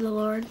talk to the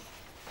Lord.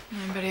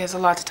 But he has a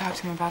lot to talk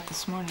to him about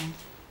this morning.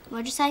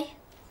 What'd you say?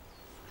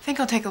 I think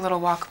I'll take a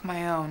little walk of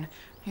my own.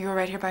 Are you all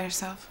right here by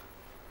yourself?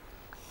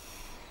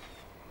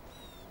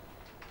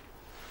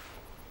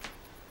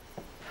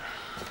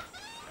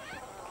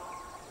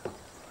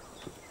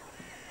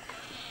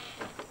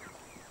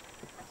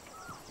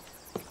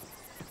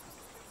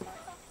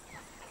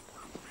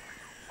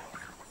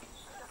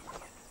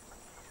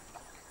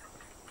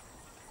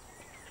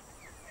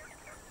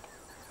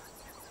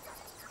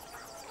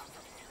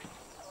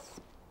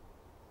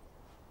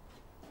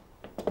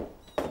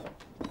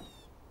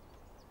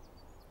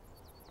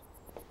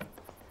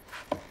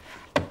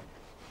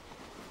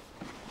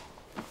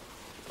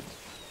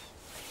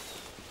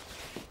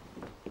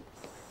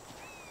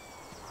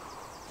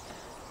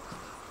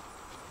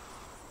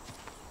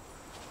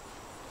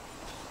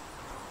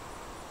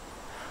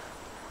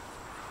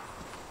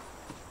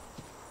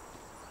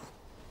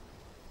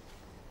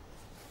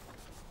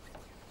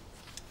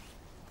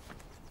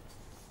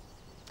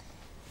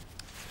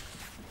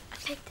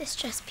 I picked this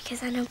dress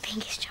because I know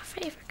pink is your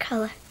favorite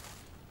color.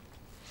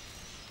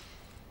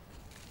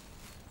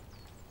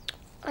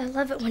 I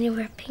love it when you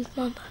wear pink,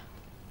 Mama.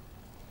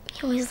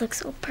 You always look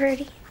so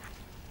pretty.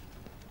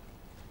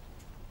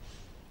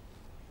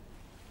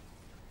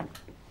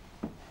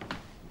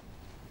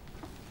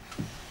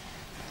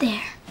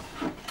 There.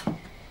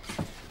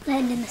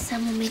 Laying in the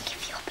sun will make you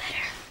feel better.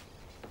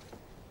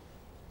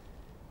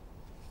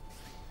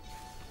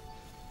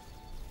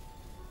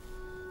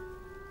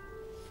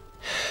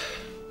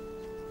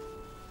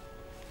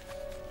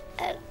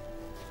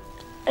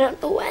 I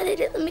don't know why they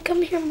didn't let me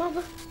come here,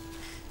 Mama.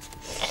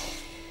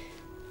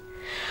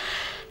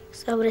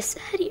 So I would have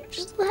sat here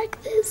just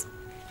like this.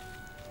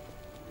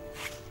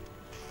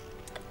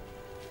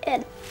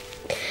 And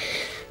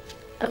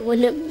I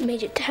wouldn't have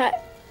made you tired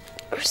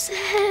or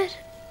sad.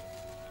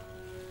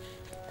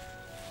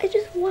 I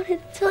just wanted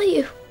to tell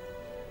you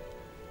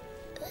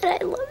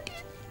that I love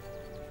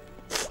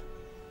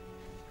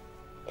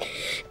you.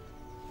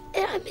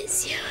 And I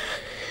miss you.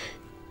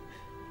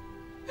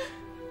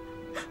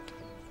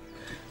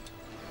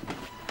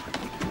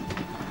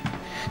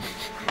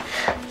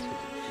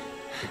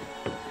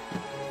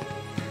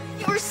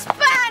 You were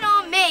spying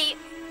on me!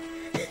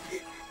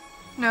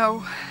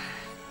 No.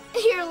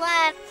 You're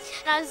lying.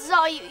 And I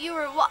saw you. You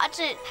were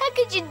watching. How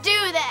could you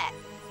do that?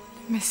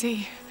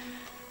 Missy,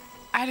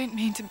 I didn't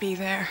mean to be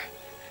there.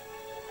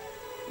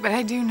 But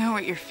I do know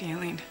what you're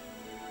feeling.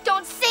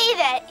 Don't say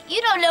that.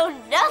 You don't know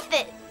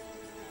nothing.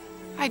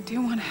 I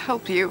do want to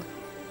help you.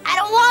 I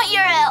don't want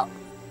your help.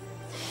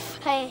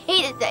 I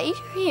hated that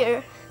you're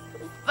here.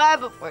 It was fine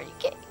before you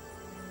came.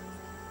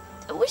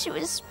 I wish it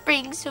was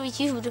spring so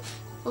you'd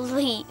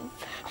leave.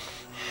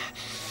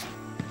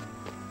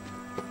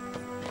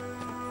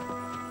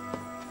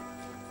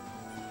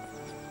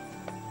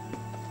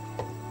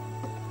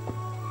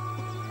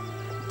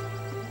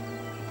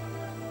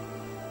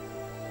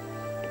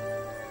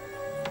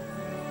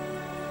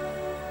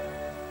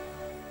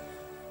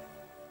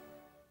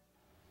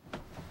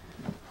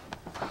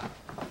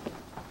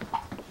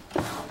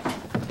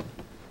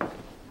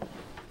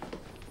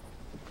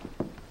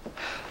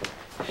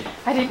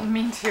 I didn't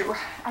mean to.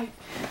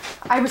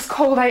 I was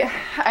cold. I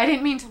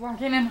didn't mean to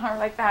walk in her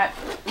like that.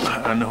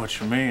 I know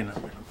what you mean.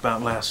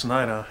 About last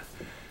night,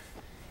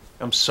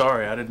 I'm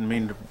sorry. I didn't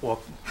mean to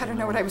walk. I don't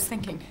know what I was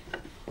thinking.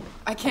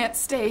 I can't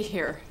stay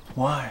here.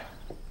 Why?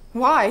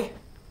 Why?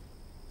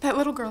 That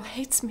little girl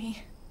hates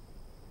me.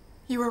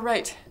 You were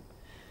right.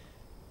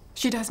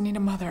 She does need a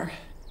mother.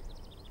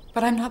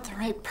 But I'm not the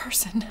right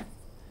person.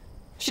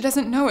 She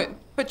doesn't know it,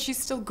 but she's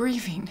still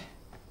grieving.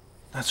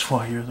 That's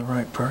why you're the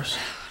right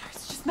person.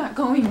 It's just not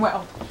going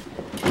well.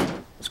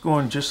 It's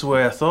going just the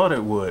way I thought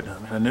it would. I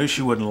mean, I knew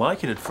she wouldn't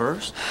like it at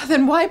first.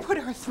 Then why put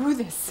her through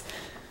this?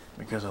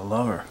 Because I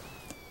love her.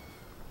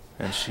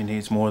 And she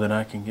needs more than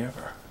I can give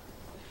her.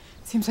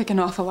 Seems like an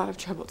awful lot of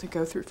trouble to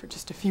go through for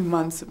just a few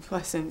months of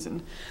lessons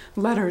and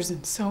letters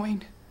and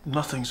sewing.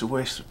 Nothing's a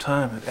waste of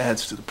time. It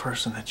adds to the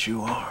person that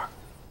you are.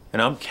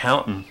 And I'm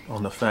counting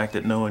on the fact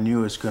that knowing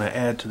you is going to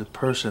add to the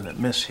person that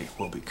Missy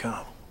will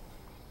become.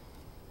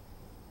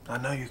 I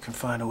know you can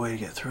find a way to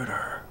get through to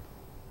her.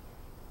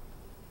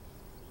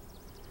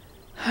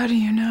 How do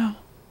you know?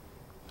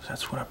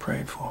 That's what I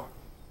prayed for.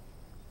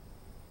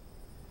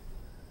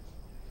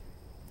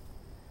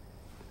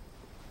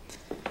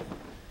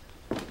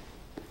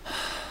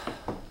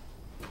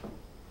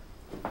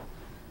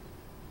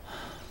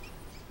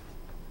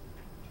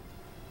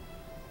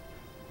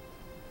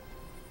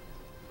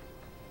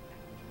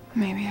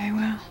 Maybe I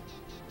will.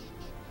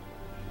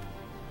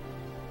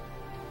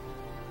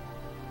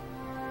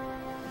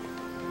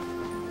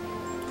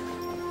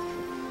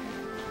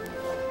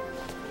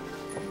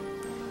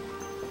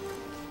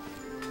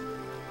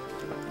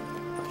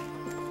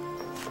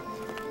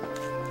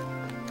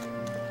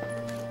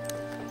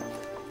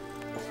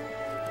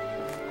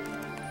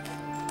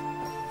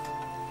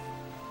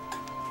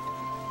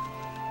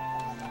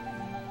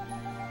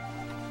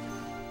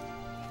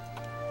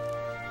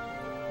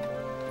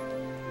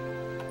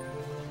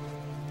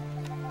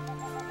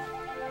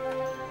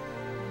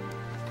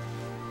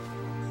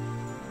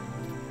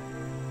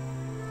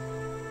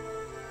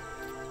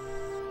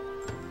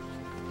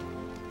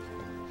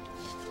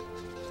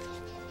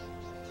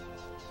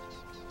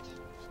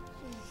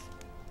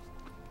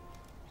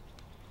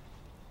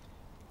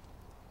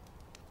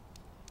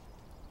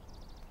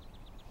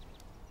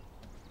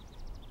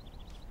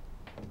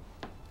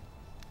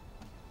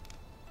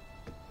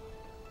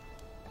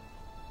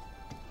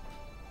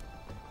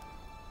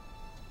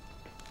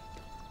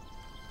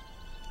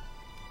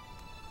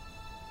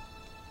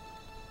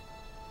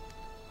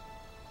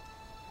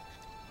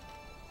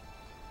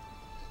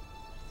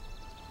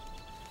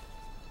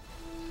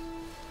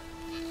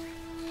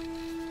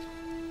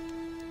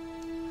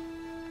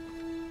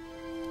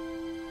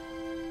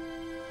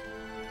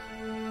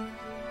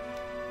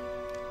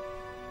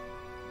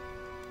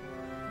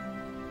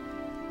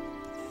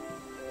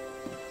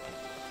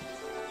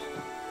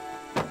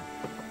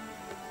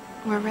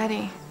 We're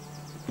ready.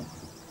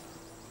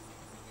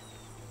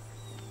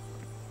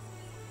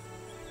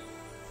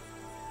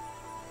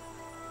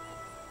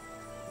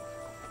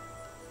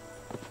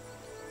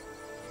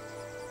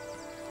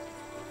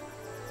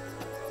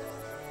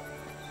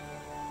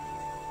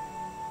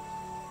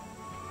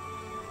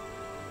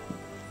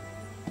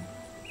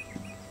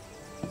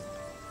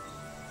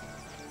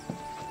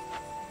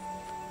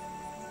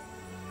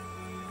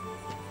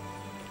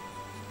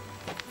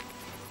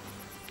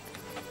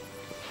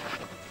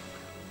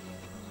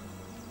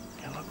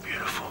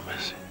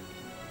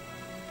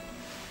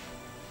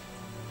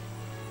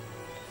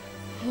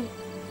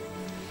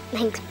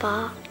 Thanks,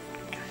 Pa.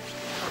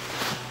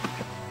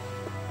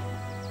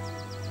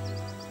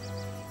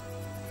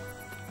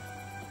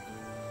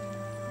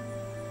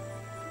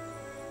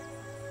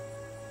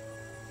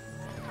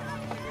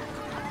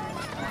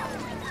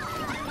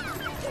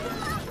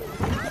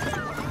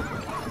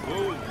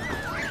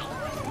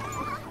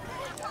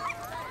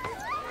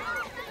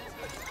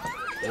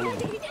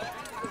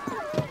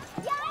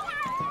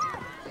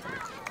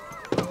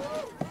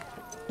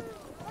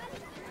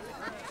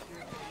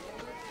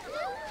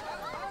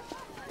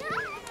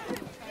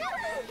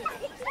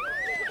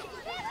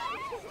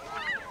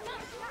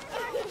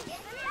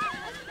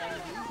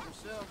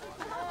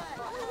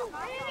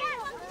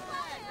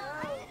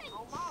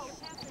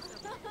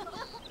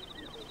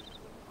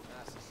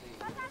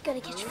 Gotta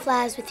catch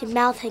flies with your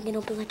mouth hanging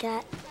open like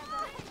that.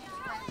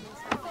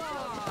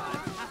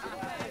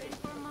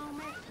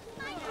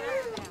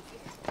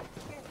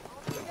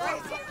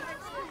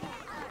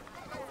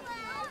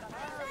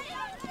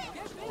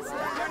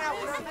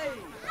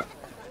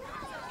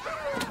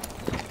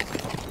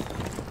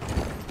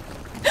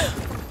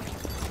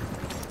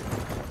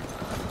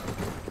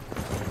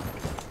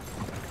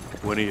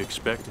 When are you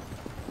expecting?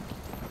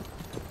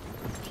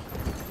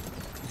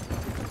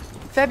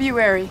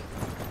 February.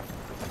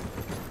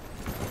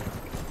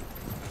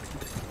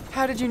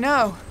 How did you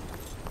know?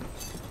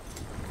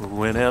 Well,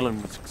 when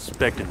Helen was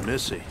expecting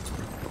Missy,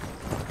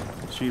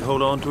 she'd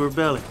hold on to her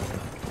belly.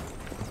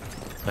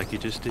 Like you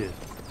just did.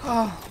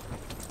 Oh.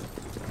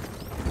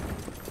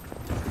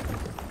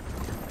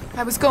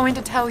 I was going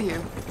to tell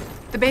you.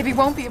 The baby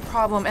won't be a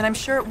problem, and I'm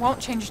sure it won't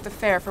change the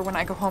fare for when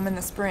I go home in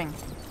the spring.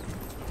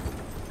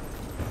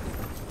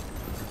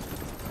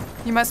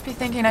 You must be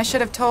thinking I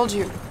should have told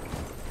you.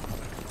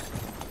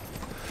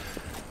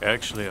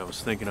 Actually, I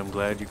was thinking I'm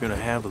glad you're gonna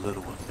have a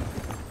little one.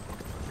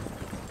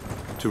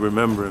 To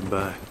remember him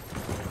by.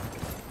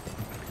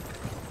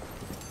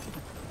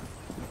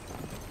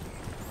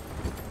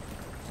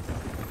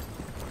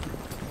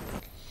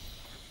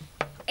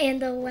 And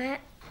the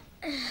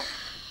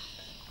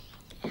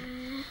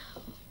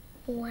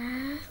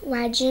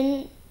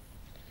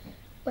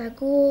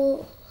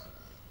waggle.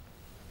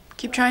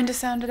 Keep trying to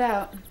sound it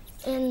out.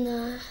 And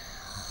the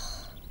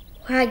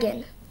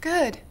wagon.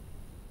 Good.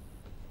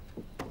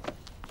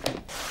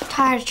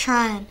 Tired of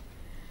trying.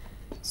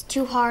 It's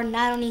too hard and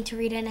I don't need to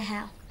read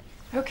anyhow.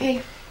 Okay,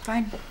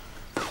 fine.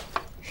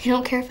 You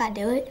don't care if I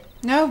do it?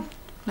 No,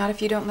 not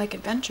if you don't like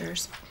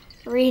adventures.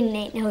 Reading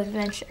ain't no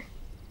adventure.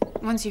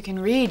 Once you can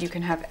read, you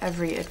can have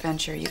every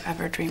adventure you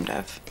ever dreamed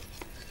of.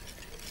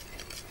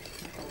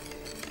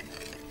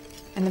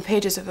 In the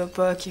pages of a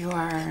book, you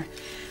are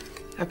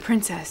a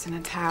princess in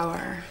a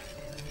tower,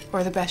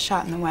 or the best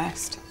shot in the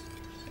West.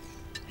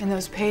 In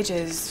those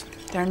pages,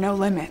 there are no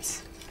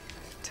limits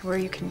to where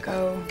you can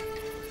go,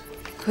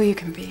 who you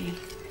can be.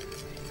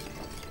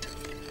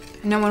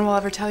 And no one will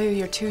ever tell you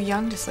you're too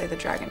young to slay the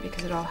dragon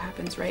because it all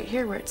happens right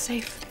here where it's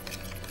safe.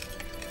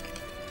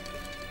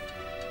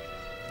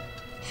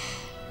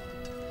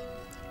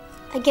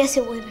 I guess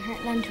it wouldn't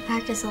hurt none to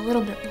practice a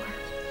little bit more.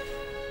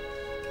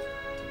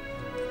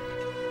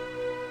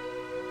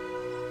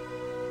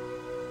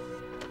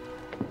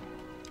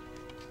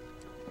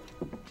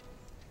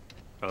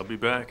 I'll be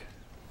back.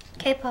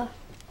 Okay, Pa.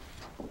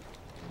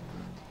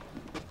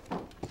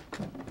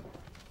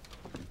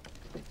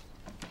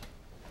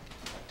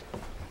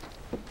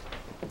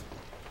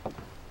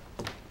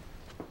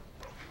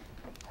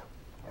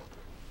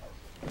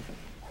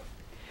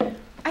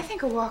 I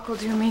think a walk will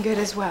do me good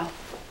as well.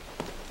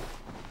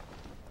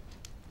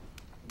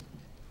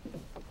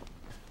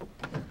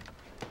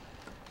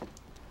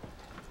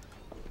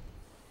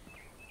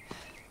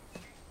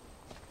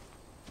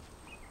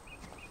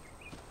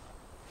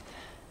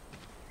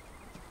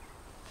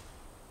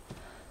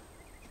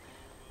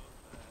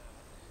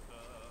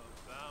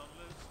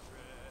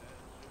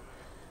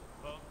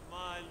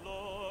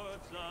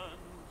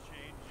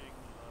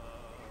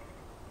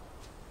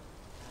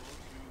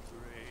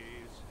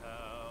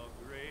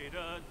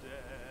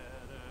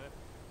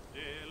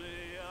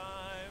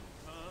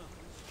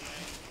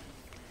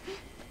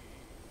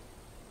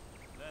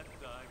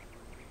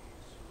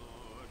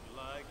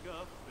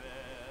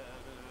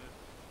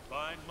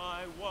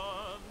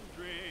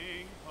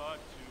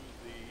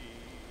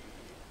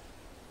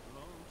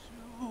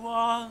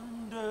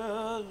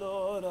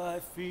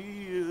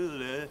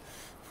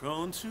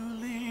 Prone to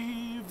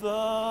leave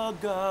the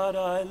God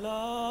I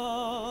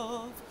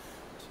love.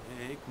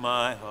 Take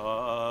my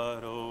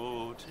heart,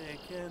 oh,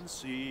 take and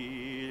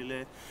seal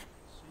it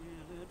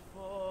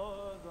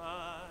for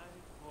thy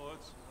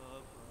courts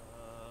above.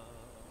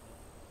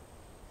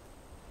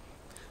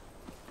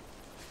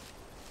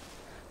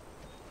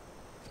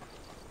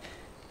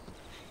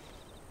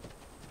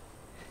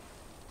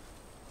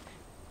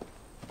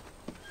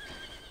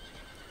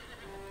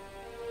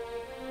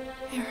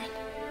 Aaron.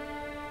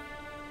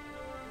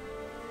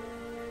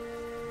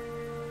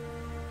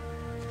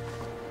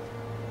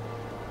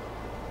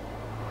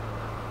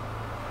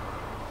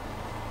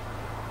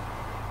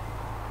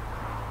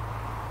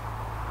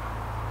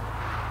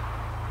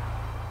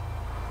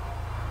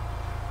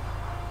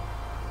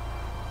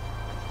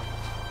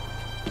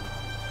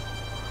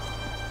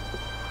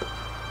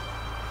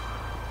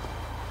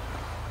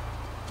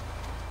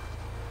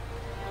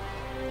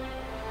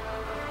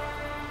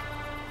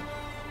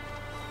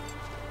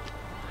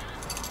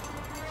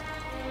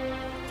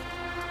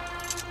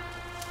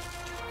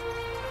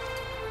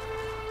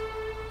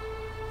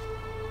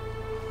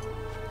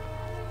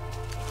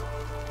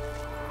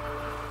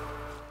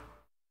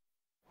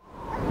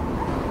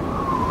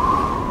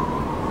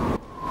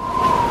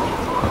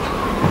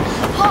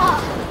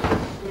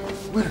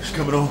 Winter's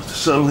coming on with the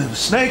subtle end of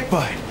snake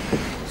bite.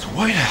 It's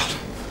white out.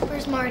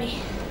 Where's Marty?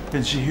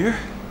 Isn't she here?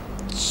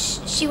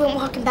 She went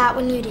walking back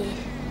when you did.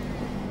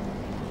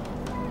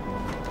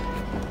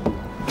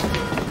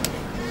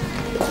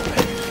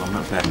 If I'm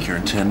not back here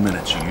in 10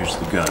 minutes, you use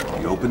the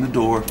gun. You open the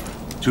door,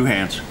 2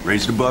 hands,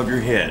 raise it above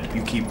your head.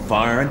 You keep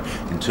firing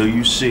until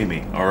you see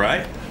me, all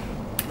right?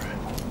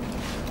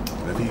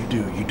 Whatever you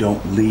do, you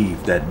don't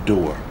leave that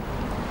door.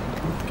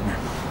 Come here.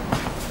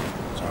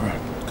 It's all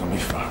right. It's gonna be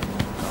fine.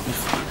 It's gonna be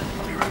fine.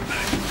 I'll be right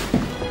back.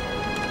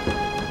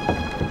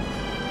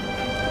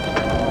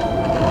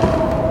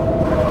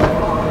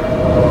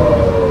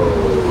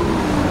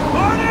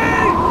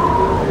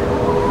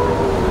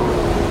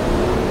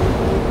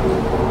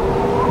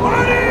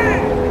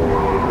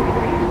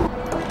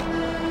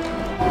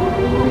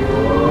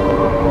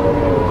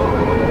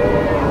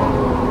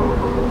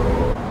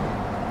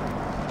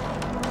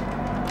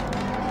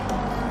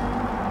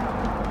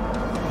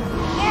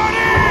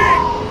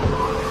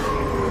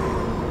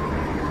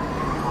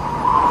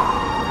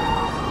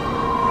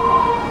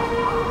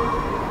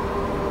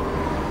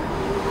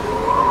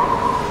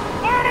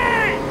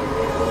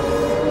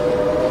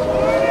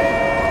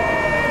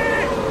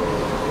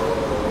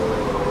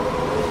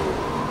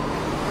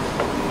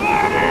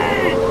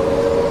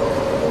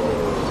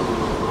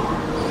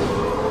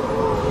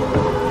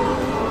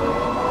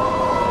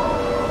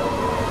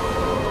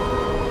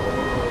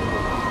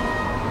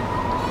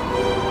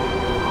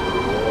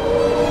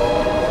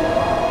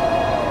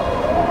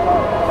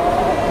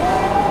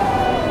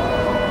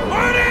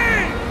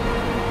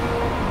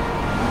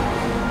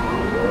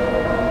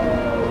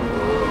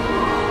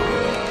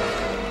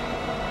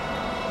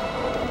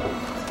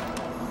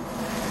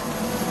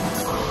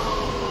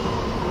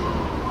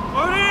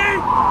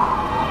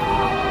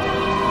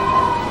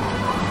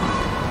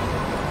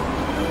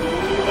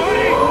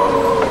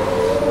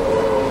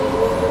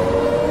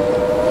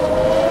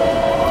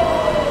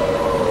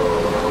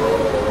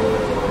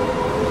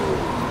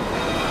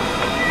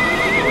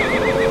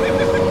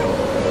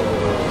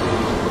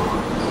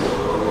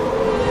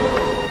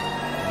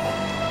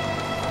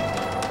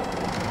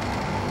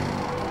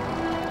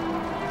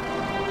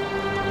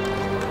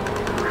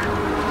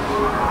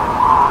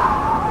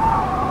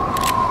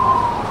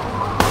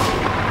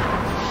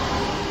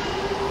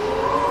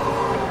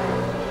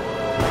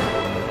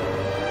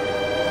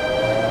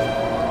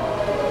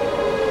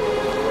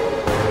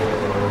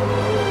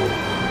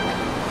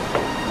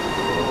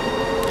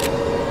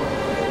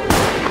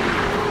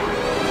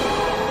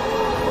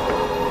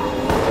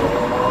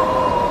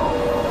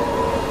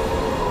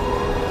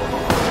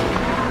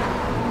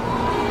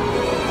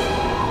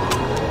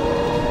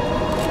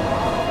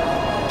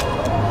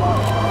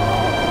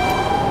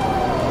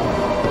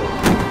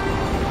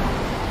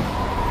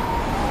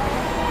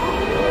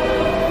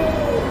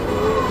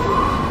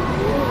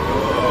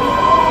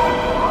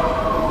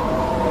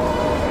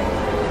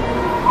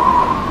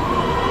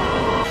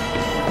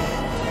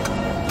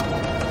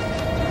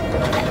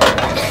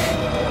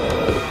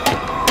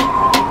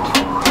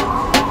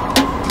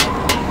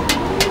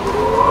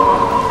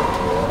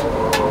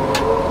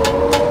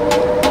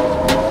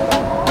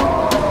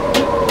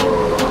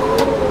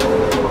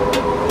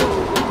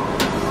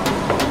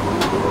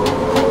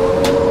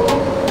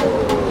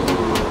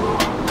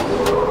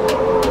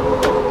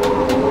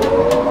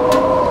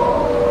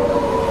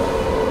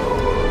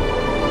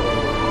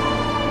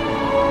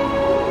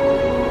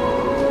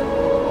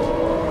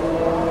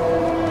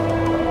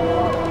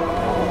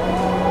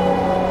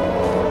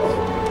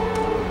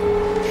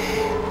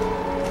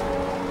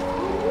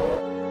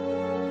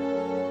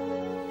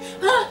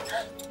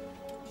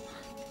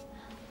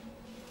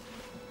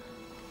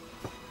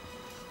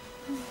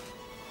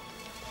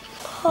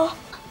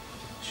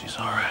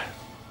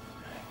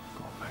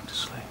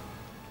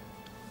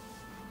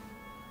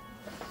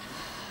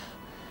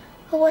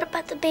 But what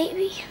about the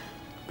baby?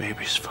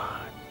 Baby's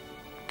fine.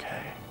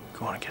 Okay,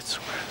 go on and get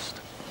some rest.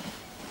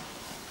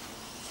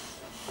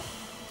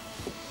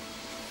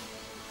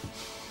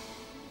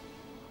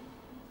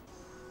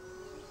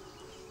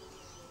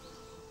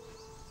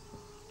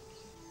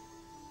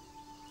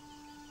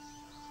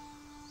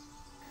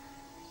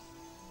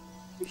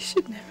 We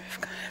should never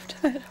have gone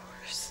after that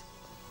horse.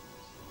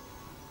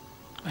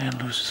 Man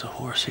loses a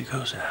horse, he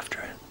goes after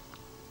it.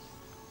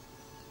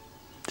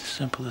 It's as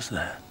simple as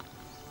that.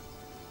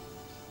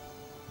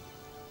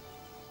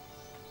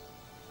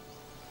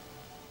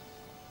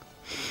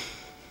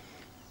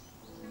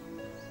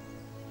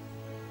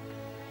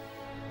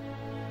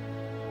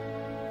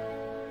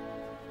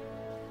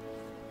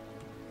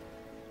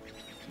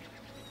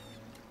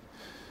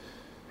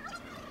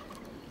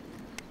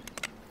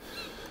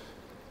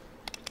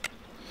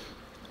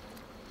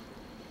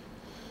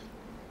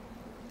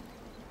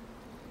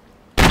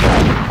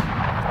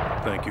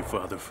 Thank you,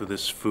 Father, for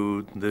this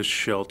food, this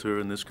shelter,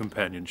 and this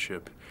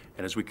companionship.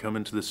 And as we come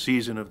into the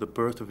season of the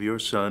birth of your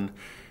Son,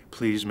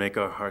 please make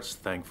our hearts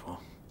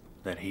thankful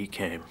that he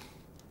came.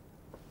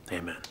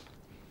 Amen.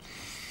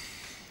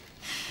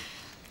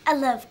 I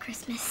love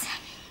Christmas.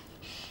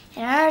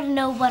 And I already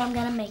know what I'm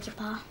gonna make you,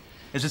 Pa.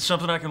 Is it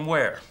something I can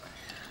wear?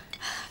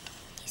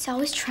 He's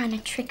always trying to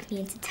trick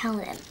me into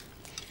telling him.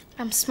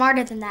 But I'm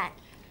smarter than that.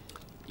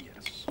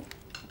 Yes.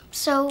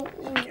 So,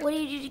 what do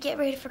you do to get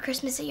ready for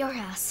Christmas at your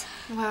house?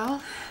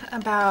 Well,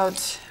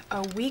 about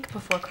a week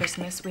before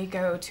Christmas, we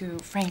go to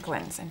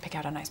Franklin's and pick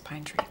out a nice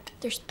pine tree.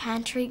 There's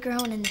pine tree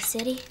growing in the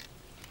city?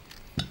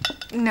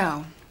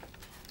 No,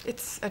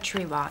 it's a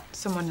tree lot.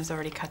 Someone has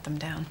already cut them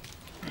down.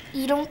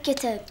 You don't get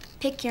to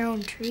pick your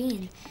own tree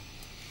and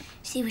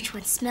see which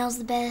one smells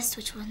the best,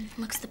 which one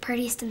looks the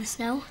prettiest in the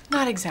snow?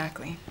 Not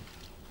exactly.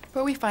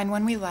 But we find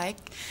one we like,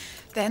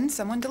 then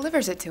someone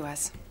delivers it to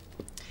us.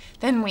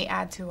 Then we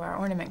add to our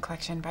ornament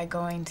collection by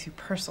going to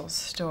Purcell's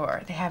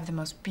store. They have the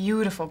most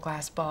beautiful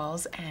glass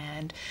balls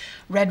and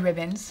red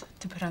ribbons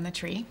to put on the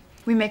tree.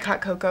 We make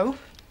hot cocoa,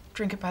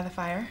 drink it by the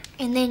fire.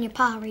 And then your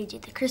pa reads you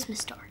the Christmas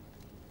story.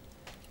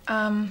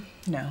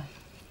 No.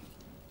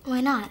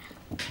 Why not?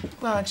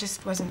 Well, it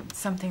just wasn't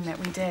something that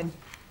we did.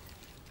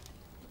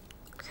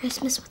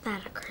 Christmas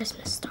without a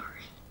Christmas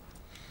story.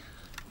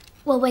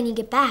 Well, when you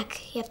get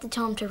back, you have to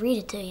tell him to read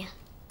it to you.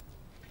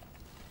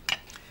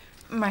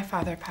 My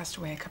father passed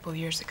away a couple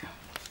years ago.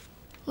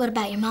 What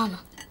about your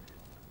mama?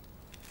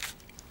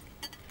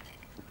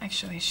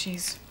 Actually,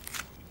 she's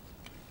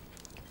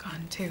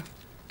gone too.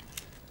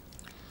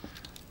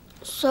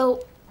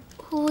 So,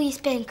 who will you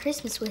spend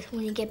Christmas with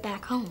when you get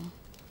back home?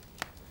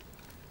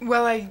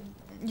 Well, I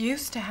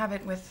used to have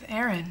it with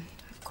Aaron,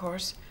 of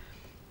course.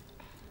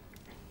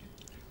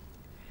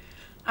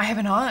 I have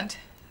an aunt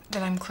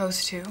that I'm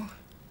close to.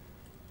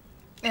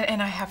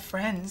 And I have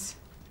friends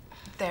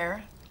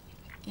there,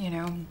 you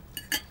know,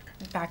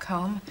 back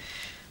home.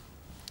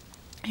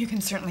 You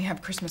can certainly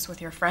have Christmas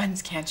with your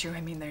friends, can't you?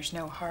 I mean, there's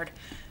no hard,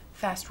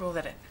 fast rule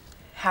that it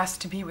has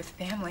to be with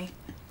family.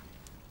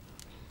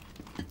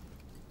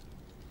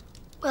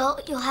 Well,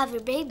 you'll have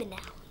your baby now.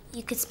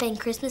 You could spend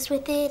Christmas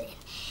with it and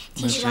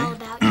teach it all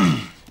about you.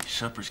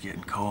 Supper's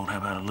getting cold. How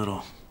about a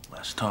little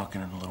less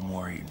talking and a little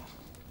more eating?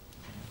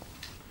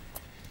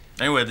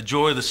 Anyway, the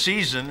joy of the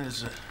season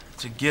is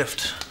it's a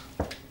gift.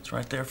 It's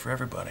right there for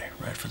everybody,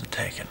 right for the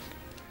taking.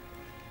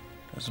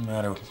 Doesn't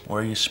matter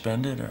where you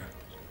spend it or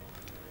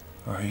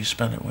who you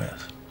spend it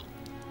with.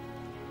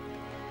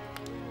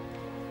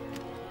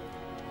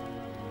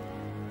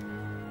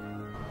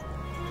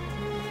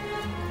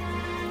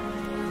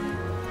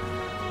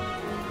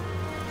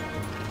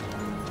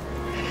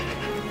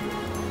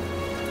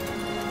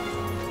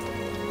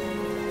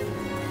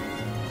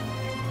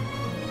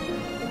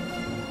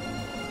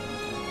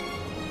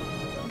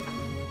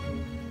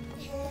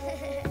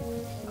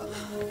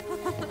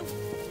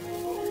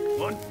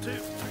 One, two,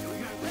 three, we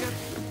got it.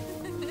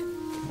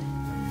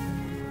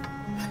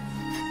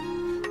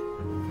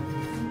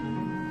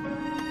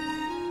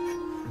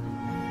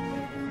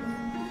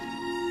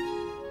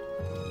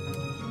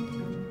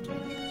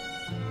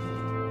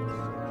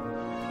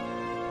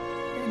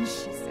 And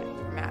she said,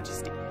 Your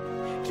Majesty,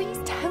 please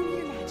tell me,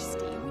 Your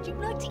Majesty, would you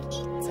like to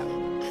eat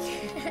some?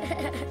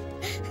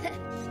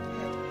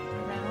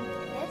 Around?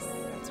 Yes?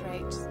 That's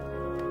right.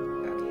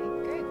 Okay,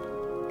 good,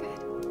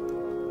 good.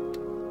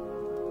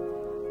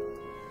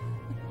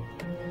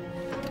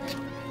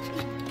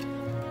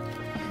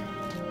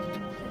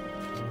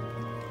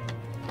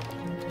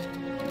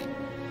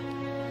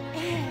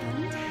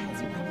 And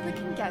as you probably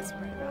can guess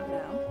right about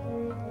now,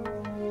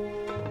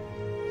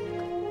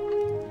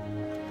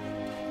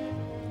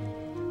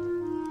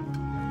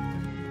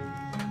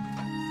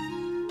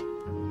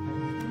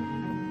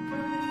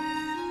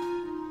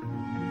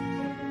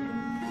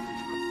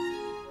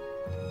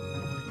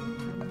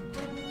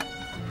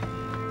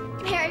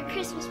 Merry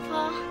Christmas,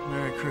 Pa.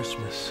 Merry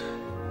Christmas.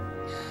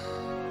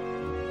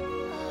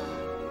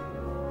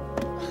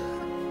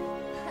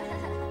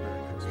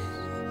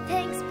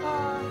 Thanks,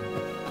 Pa.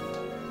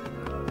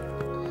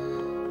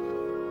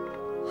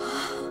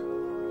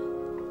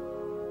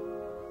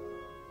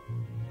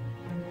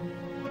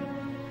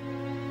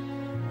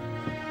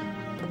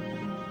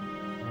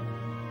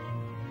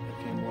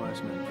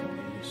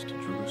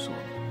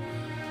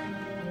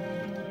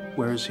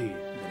 Where is he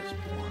that is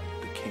born,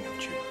 the King of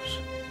Jews?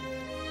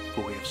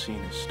 For we have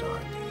seen his star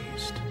in the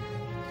east,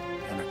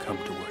 and are come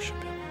to worship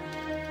him.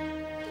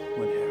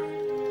 When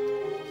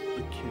Herod,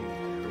 the king,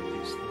 heard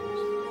these things,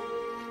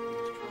 he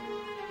was troubled.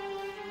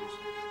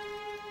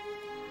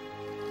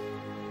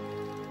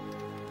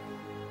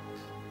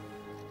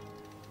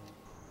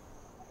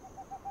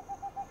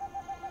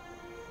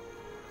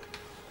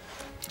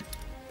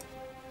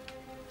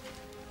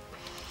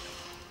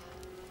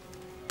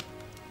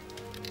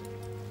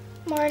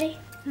 Marty?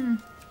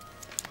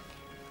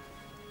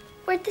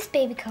 Where'd this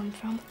baby come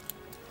from?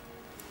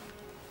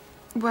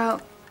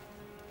 Well,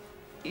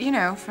 you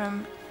know,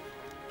 from...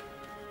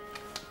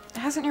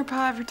 Hasn't your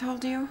pa ever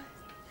told you?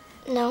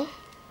 No.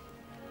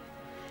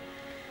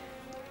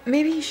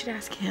 Maybe you should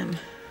ask him.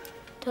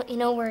 Don't you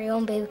know where your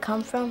own baby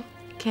come from?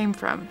 Came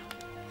from.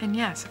 And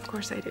yes, of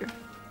course I do.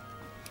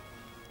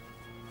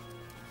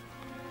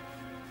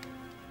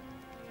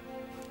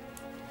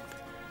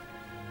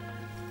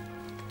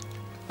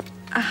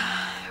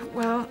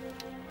 Well,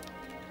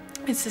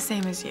 it's the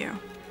same as you.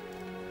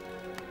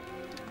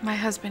 My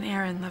husband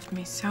Aaron loved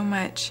me so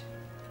much.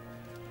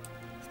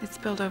 It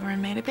spilled over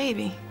and made a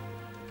baby.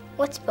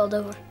 What spilled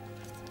over?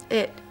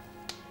 It.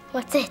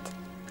 What's it?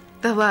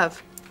 The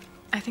love.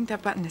 I think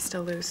that button is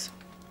still loose.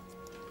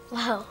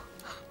 Wow.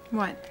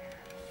 What?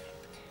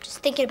 Just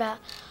thinking about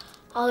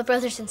all the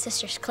brothers and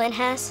sisters Clint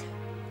has.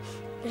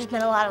 There's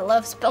been a lot of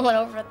love spilling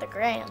over at the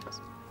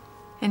Grahams.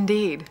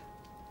 Indeed.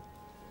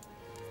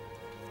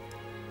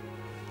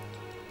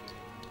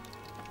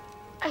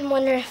 I'm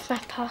wondering if my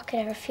pa could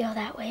ever feel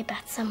that way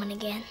about someone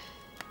again.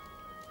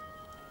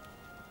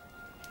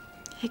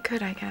 He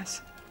could, I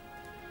guess.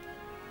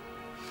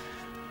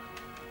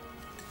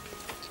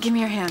 Give me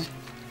your hand.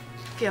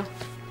 Feel.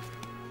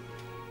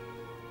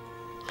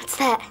 What's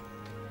that?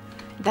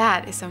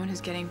 That is someone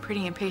who's getting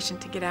pretty impatient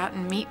to get out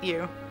and meet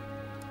you.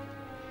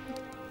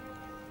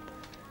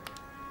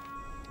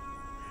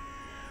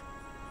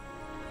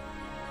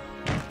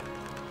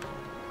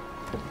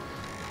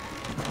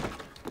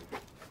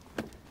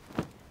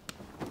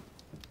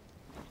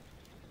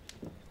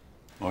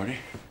 Marty?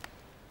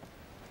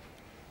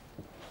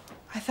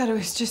 I thought it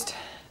was just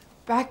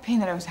back pain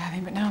that I was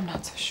having, but now I'm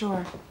not so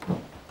sure.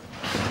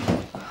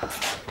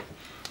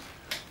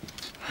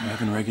 You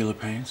having regular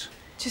pains?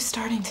 Just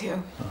starting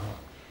to.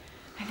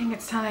 I think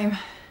it's time.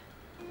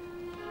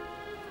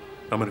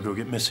 I'm gonna go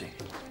get Missy.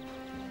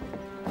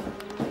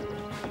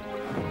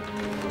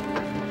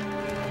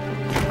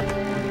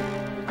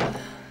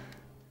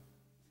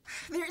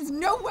 There is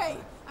no way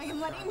I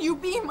am letting you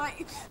be my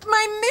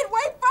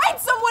midwife. Find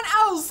someone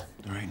else.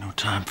 There ain't no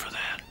time for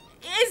that.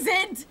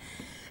 Isn't.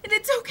 And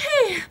it's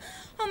okay.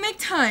 I'll make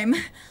time.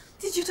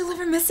 Did you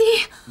deliver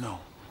Missy? No,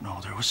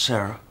 there was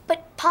Sarah.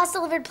 But pa's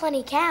delivered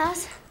plenty of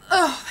cows.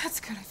 Oh, that's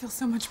good. I feel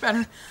so much better.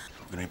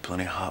 We're gonna need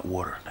plenty of hot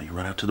water. Now you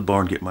run out to the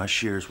barn, get my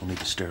shears. We'll need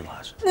to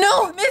sterilize it.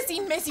 No,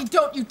 Missy,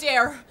 don't you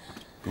dare.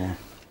 Go on.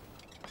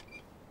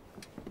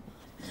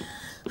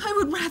 I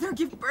would rather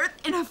give birth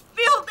in a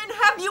field than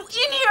have you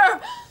in here.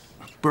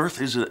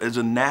 Birth is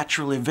a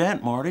natural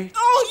event, Marty.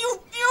 Oh, you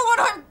feel what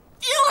I'm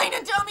feeling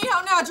and tell me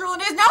how natural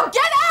it is. Now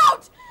get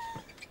out!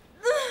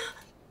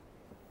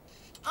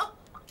 Oh,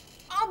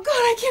 God,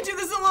 I can't do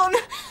this alone.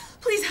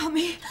 Please help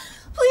me.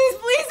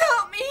 Please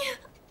help me.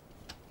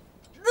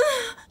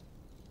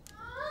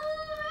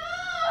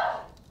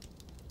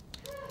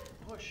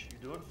 Push.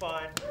 You're doing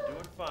fine. You're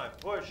doing fine.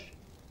 Push.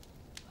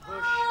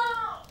 Push.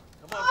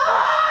 Come on,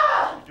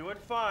 push. You're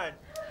doing fine.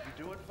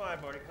 You're doing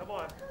fine, Marty. Come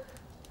on.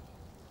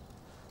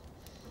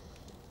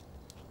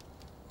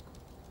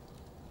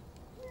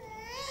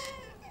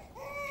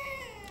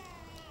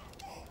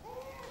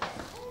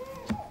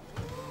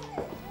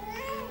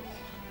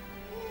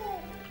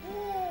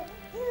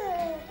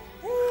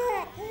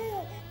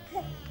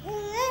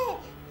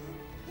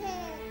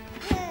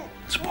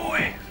 This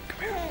boy. Come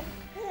here.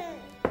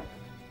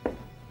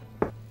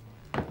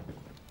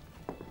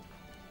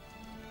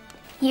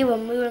 You were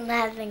moving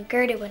louder than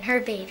Gerda when her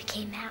baby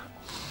came out.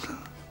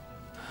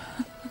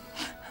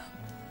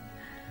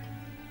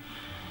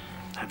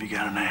 Have you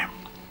got a name?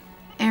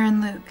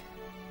 Aaron Luke.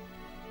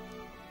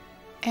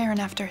 Aaron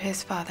after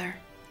his father.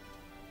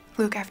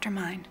 Luke after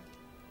mine.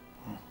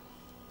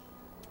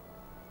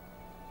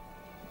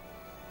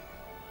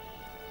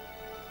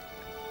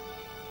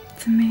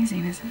 It's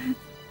amazing, isn't it?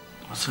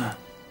 What's that?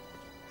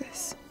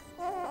 This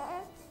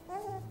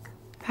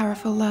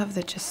powerful love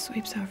that just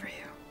sweeps over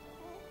you.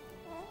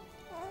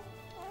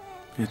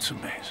 It's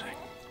amazing.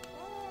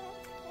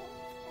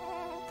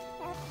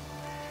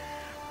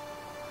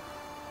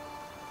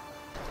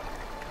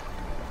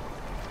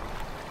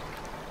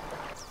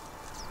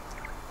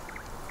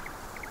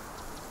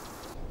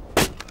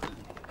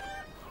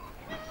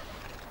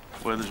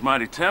 Weather's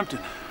mighty tempting.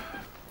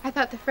 I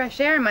thought the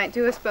fresh air might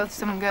do us both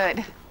some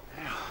good.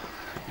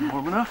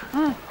 Warm enough?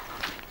 Mm.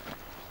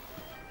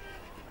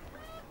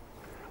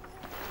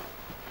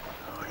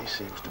 Oh, he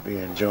seems to be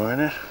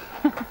enjoying it.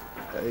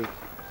 Hey.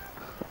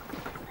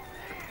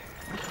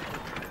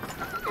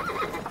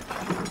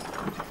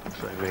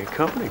 Looks like we ain't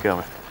company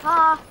coming.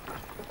 Pa.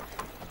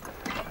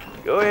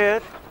 Go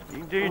ahead. You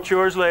can do your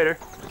chores later.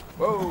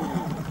 Whoa.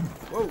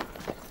 Whoa.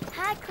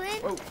 Hi,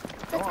 Clint. Whoa.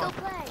 Let's go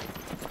play.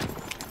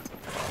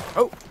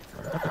 Oh.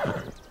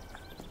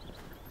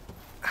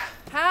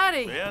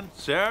 Howdy. Ben,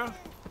 Sarah,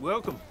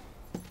 welcome.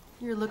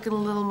 You're looking a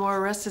little more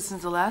arrested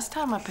since the last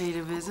time I paid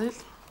a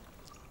visit.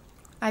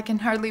 I can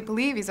hardly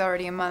believe he's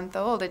already a month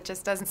old. It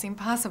just doesn't seem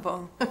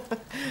possible.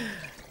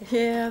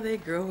 Yeah, they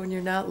grow when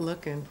you're not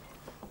looking.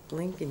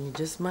 Blink and you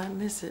just might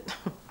miss it.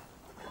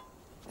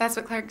 That's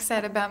what Clark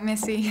said about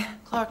Missy.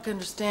 Clark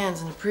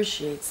understands and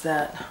appreciates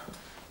that.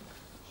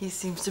 He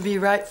seems to be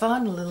right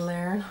fond of little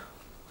Aaron.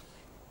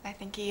 I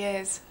think he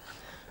is.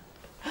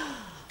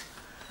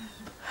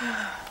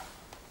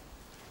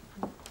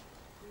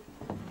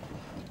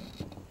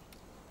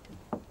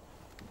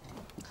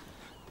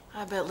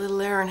 I bet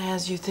little Aaron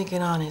has you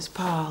thinking on his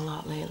pa a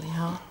lot lately,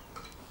 huh?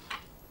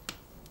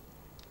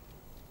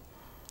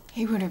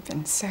 He would have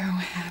been so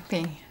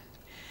happy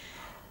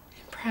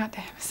and proud to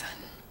have a son.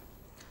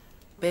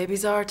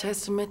 Babies are a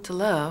testament to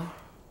love.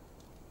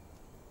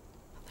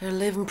 They're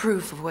living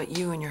proof of what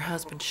you and your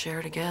husband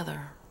share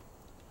together.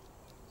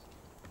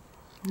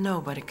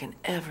 Nobody can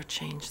ever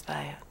change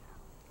that.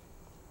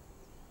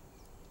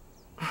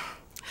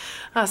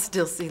 I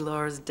still see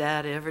Laura's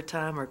dad every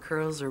time her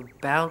curls are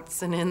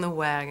bouncing in the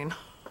wagon.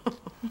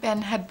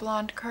 Ben had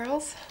blonde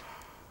curls?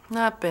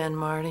 Not Ben,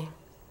 Marty.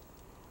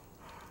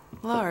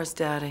 Laura's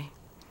daddy.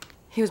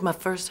 He was my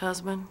first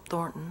husband,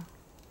 Thornton.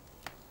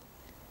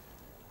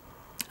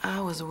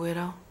 I was a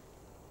widow.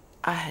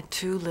 I had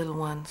 2 little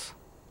ones.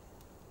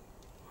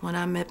 When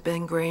I met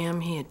Ben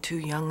Graham, he had 2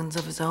 young'uns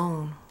of his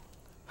own.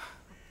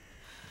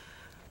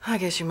 I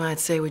guess you might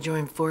say we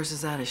joined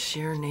forces out of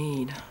sheer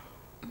need.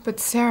 But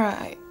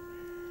Sarah,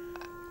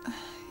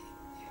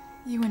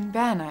 you and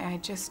Ben, I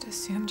just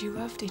assumed you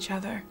loved each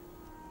other.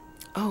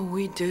 Oh,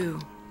 we do.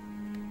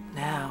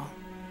 Now.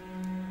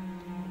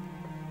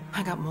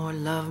 I got more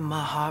love in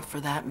my heart for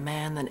that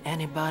man than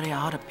anybody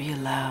ought to be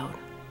allowed.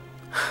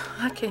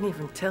 I can't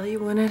even tell you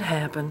when it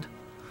happened.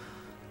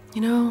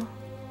 You know,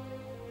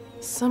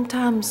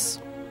 sometimes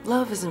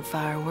love isn't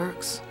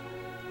fireworks.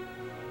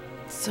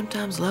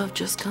 Sometimes love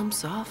just comes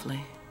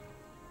softly.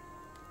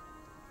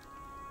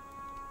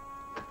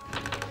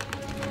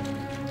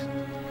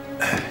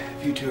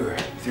 If you two are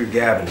through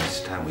gabbing,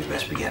 it's time we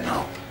best be getting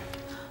home.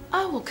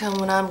 I will come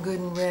when I'm good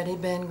and ready,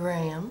 Ben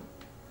Graham.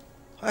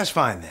 Well, that's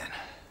fine then.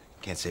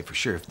 Can't say for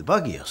sure if the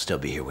buggy will still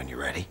be here when you're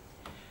ready.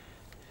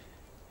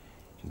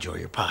 Enjoy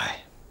your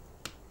pie.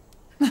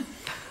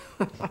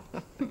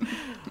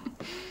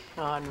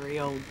 Ornery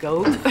old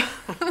goat.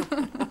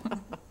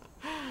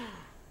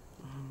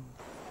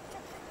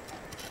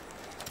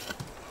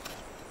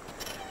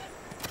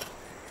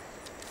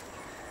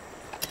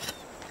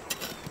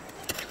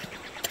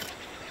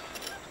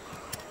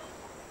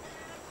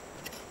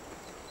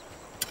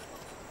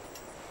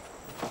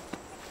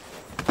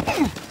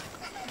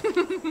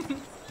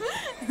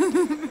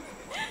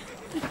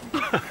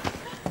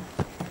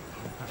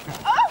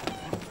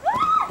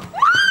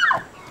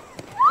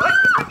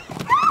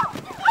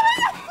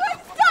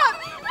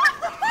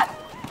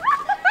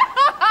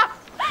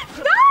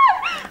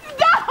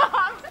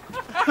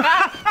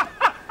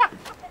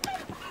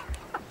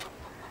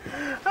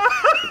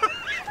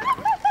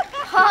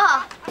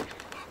 Pa!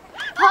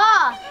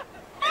 Pa!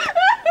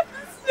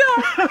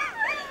 Stop!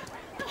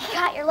 You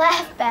got your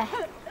laugh back.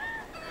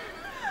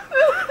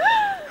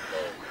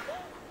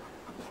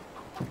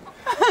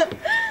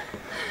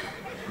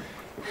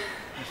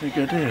 I think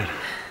I did.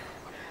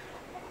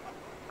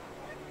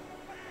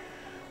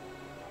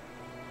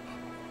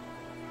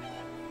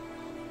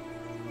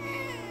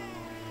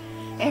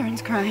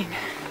 Aaron's crying.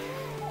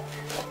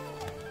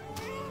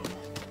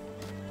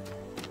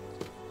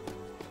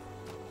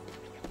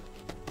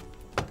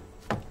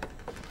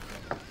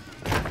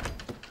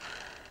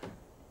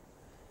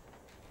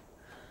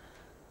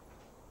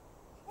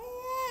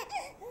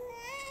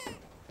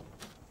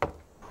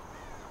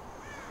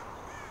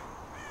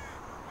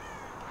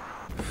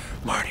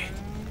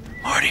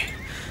 Marty.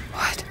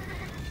 What?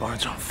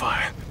 Barn's on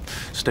fire.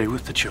 Stay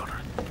with the children.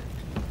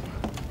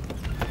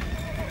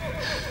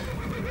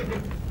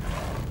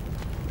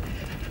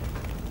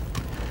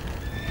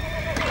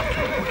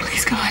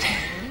 Please, God.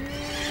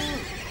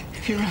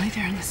 If you're really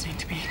there and listening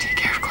to me, take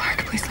care of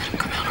Clark. Please let him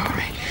come out all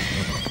right.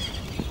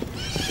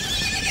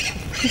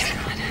 Please,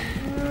 God.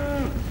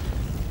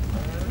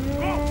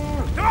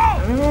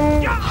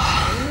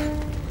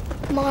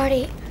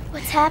 Marty,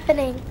 what's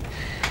happening?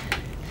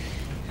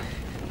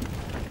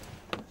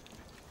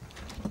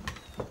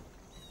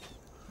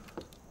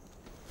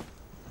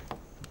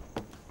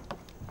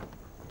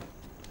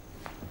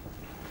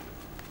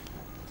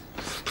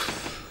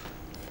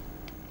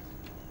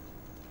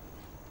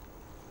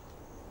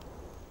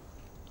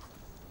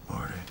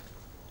 Marty,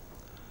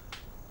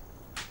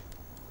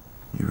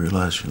 you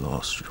realize you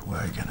lost your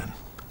wagon and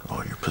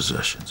all your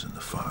possessions in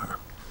the fire.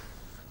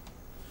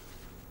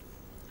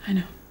 I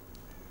know.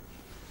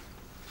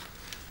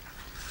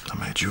 I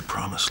made you a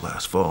promise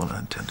last fall, and I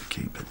intend to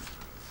keep it.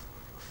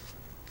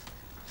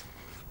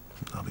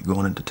 I'll be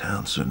going into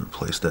town soon to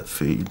replace that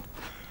feed.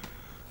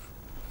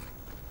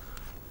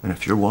 And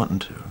if you're wanting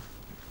to,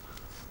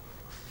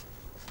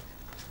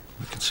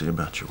 we can see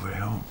about your way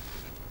home.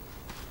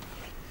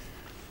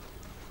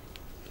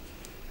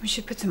 We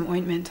should put some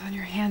ointment on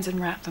your hands and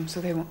wrap them so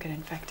they won't get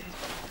infected.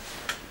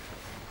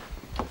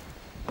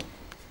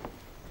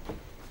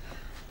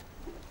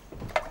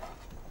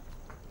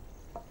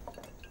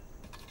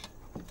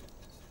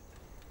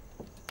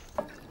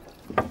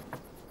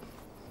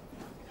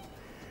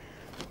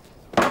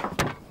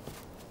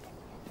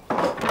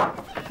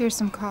 Here's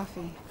some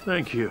coffee.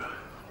 Thank you.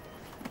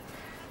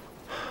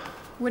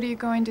 What are you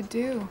going to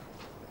do?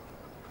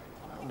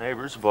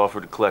 Neighbors have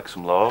offered to collect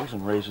some logs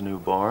and raise a new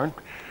barn.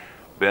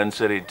 Ben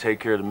said he'd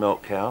take care of the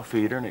milk cow,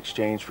 feed her in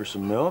exchange for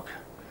some milk.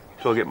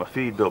 So I'll get my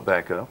feed built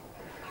back up.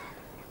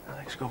 I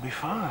think it's gonna be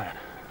fine.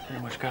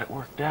 Pretty much got it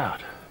worked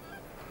out.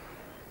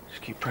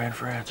 Just keep praying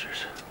for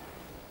answers.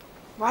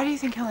 Why do you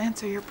think he'll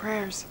answer your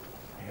prayers?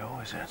 He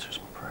always answers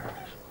my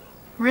prayers.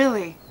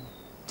 Really?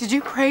 Did you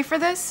pray for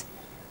this?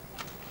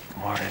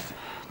 Marty.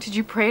 Did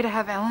you pray to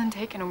have Ellen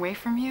taken away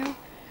from you?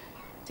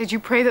 Did you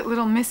pray that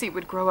little Missy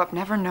would grow up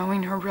never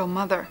knowing her real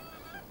mother?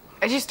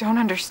 I just don't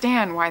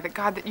understand why the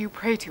God that you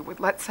pray to would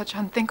let such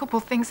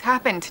unthinkable things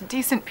happen to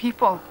decent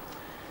people.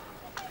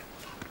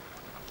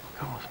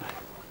 Come with me.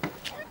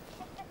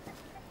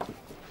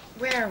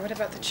 Where? What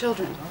about the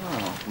children?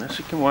 Oh,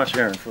 Missy can watch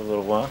Aaron for a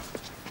little while.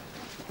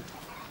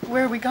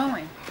 Where are we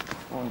going?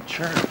 Going to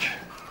church.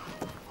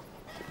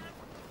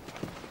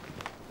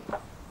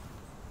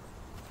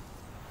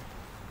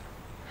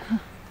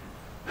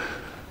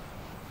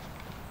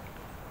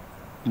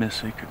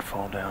 Missy could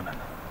fall down and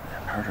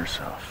hurt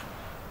herself.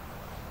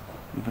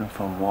 Even if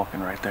I'm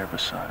walking right there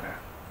beside her.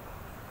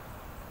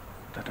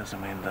 That doesn't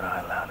mean that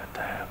I allowed it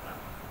to happen.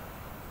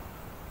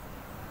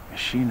 If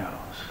she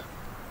knows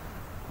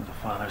of the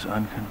Father's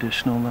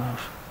unconditional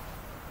love,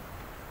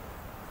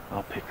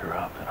 I'll pick her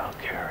up and I'll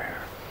carry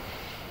her.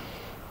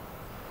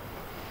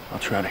 I'll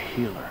try to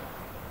heal her.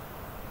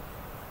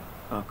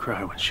 I'll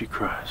cry when she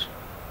cries.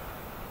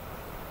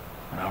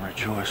 And I'll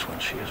rejoice when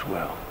she is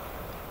well.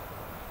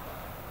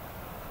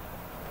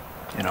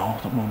 In all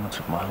the moments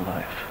of my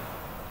life,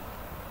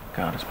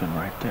 God has been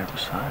right there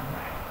beside me.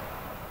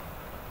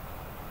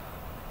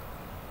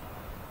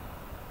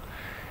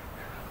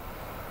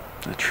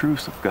 The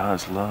truth of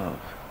God's love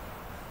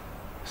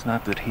is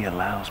not that He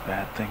allows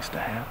bad things to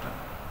happen.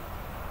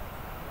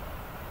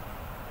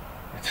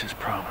 It's His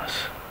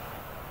promise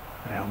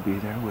that He'll be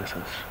there with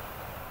us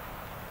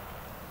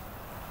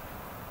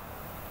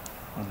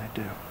when they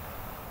do.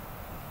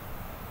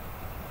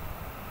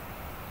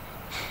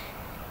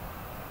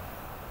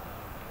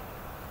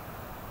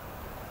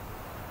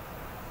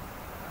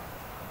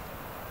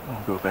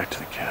 I'll go back to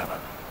the cabin.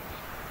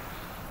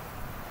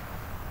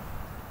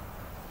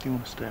 Do you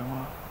want to stay a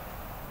while?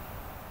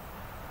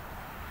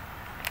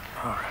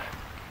 All right.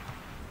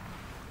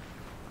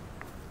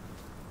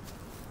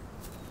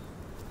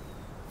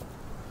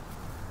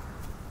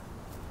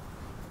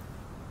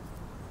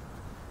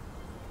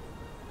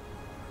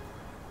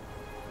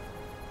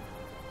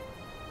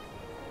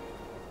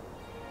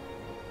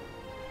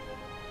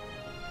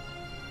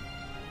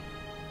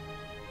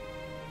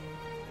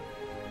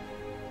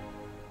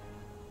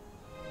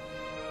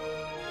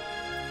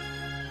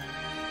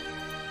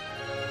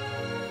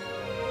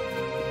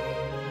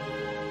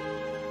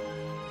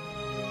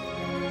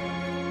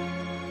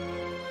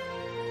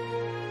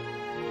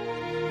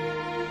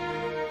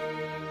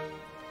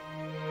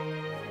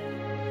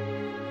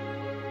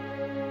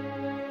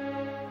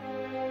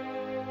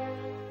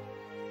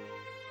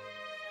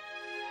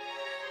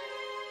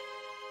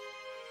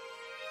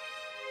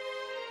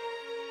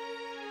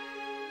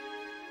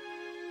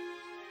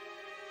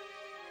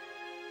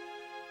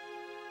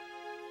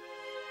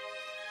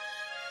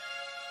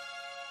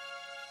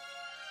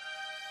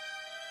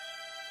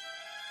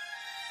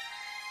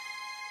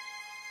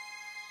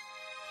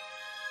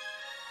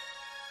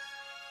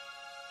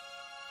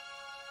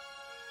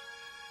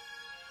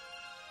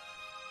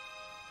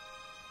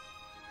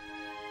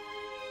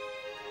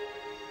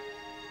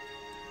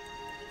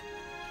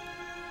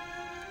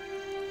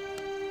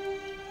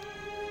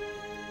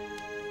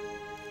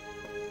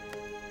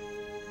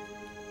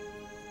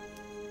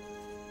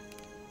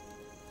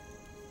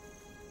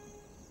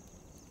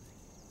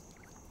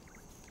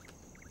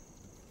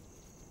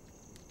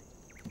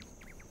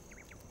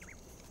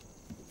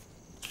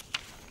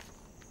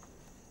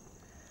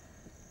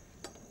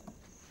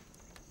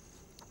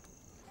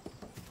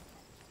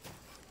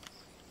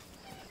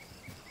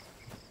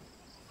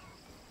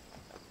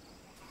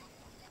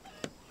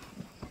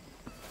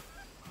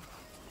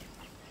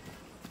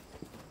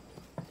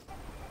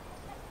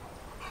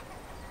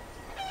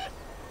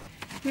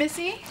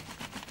 Missy?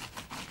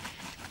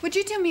 Would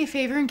you do me a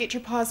favor and get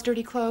your paws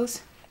dirty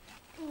clothes?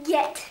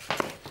 Get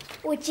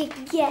what you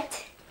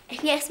get.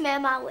 And yes,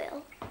 ma'am, I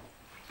will.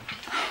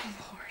 Oh,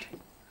 Lord.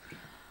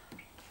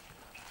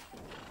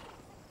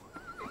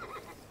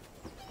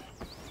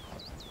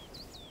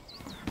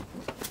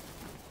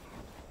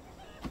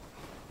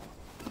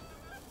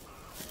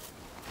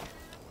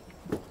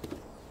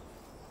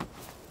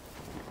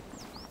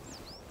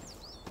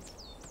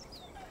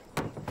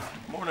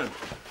 Morning.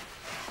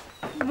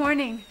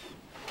 Morning.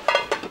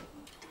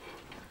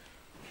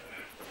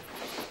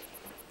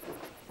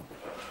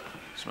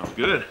 Smells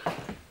good.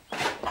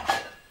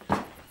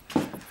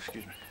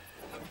 Excuse me.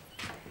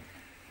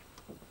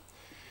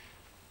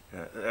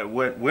 That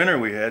wet winter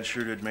we had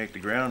sure did make the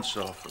ground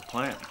soft for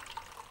planting.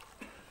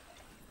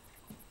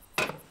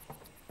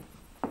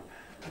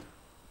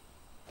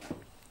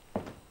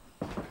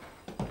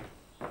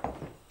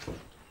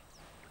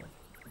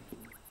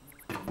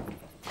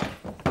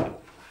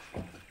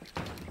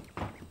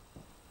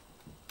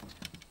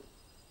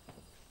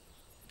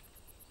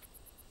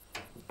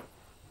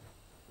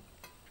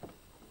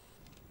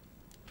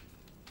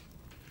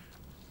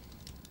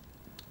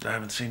 I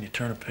haven't seen you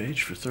turn a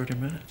page for 30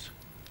 minutes.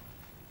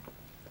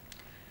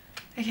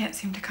 I can't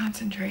seem to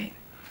concentrate.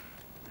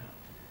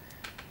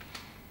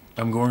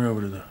 I'm going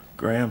over to the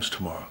Grahams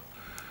tomorrow.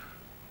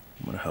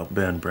 I'm going to help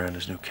Ben brand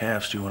his new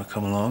calves. Do you want to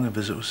come along and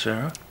visit with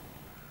Sarah?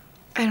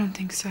 I don't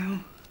think so.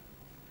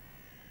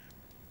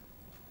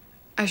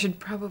 I should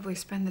probably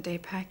spend the day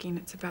packing.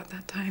 It's about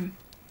that time.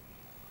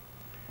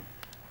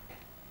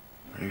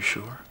 Are you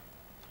sure?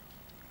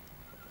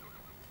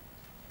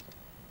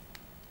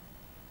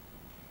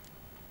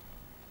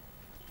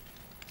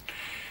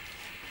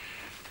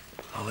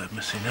 I'll let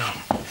Missy know.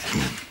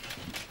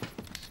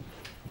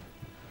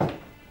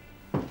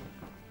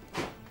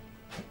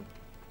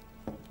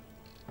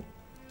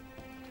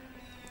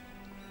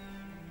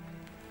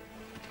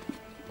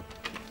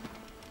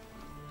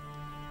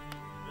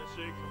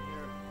 Missy, come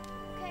here.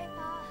 Okay,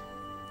 Pa.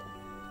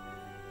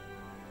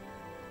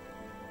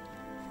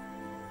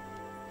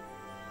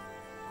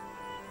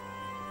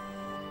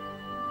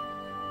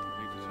 I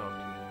need to talk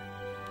to you.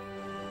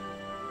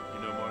 You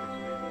know Marty's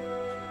baby?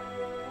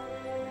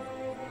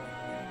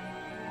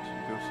 So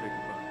you go say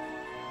goodbye.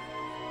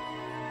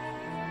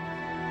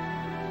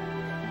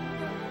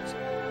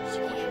 She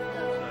can't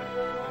go.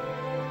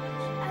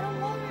 I don't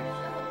want her to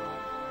go.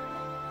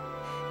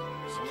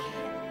 She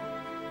can't.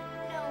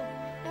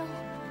 No, no.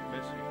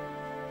 Missy.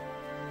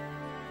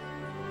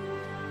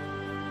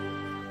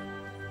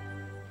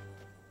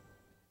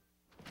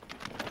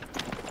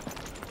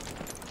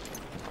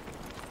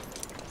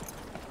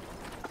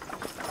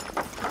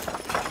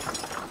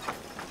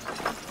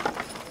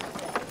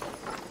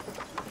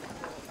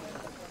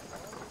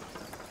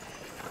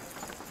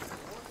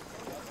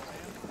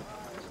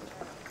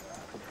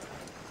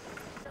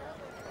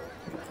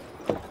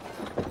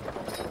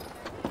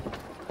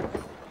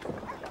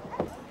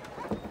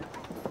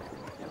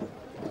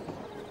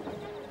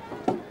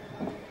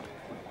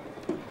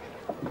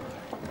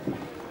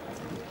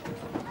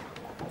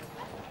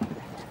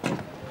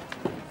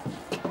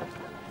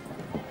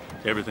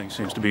 Everything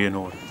seems to be in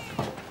order.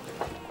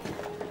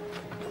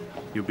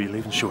 You'll be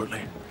leaving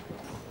shortly.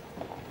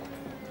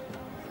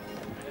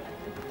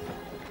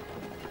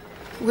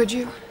 Would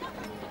you?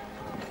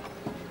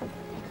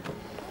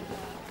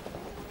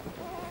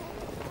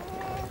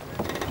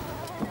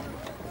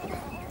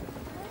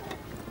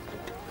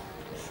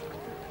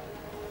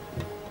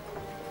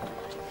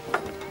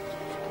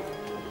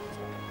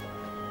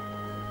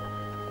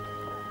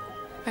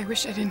 I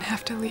wish I didn't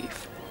have to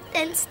leave.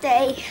 Then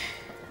stay.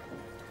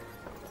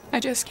 I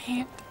just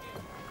can't.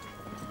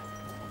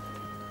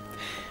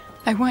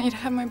 I want you to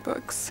have my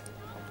books.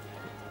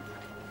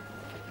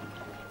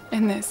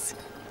 And this.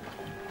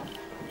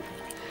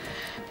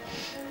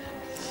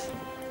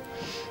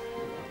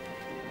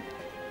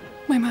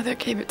 My mother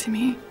gave it to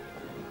me.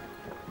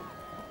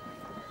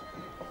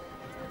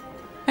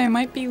 I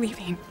might be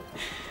leaving,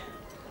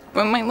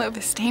 but my love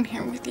is staying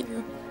here with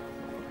you.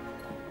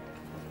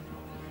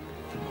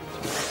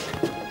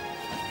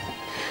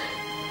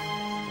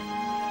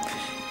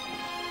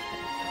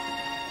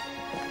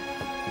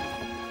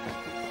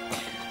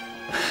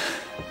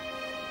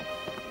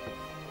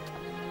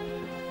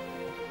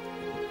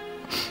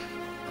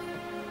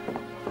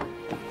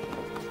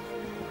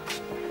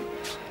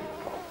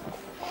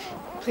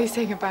 Please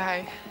say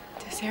goodbye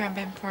to Sarah and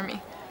Ben for me.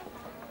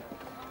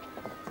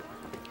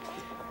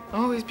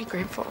 I'll always be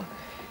grateful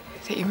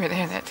that you were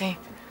there that day.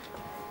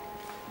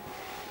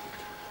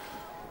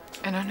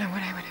 I don't know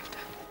what I would have done.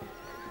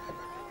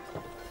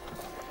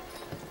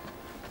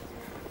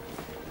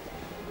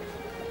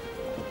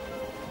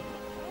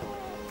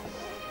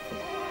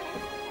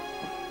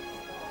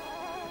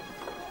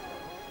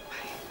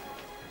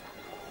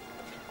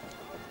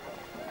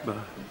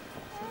 Bye.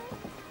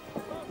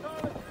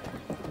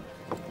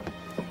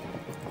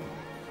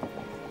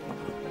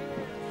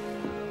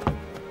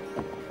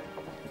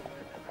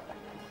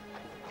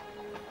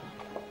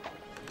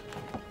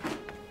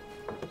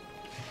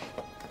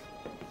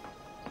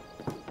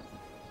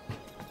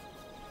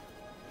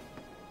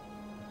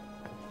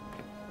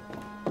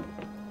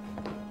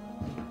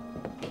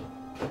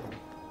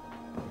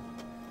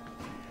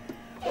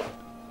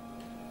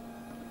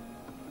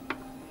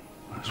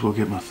 Might as well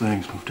get my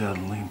things moved out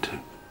and lean to.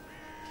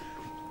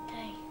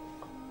 Okay.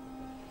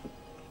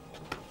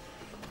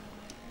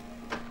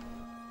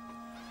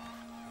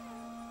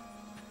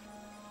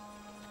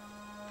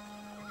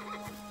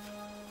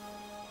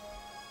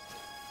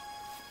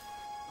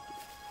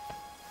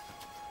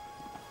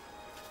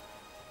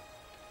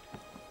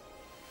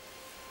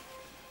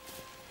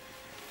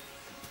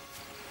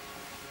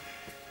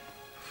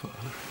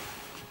 Father.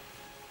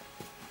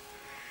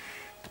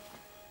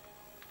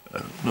 I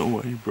don't know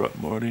why you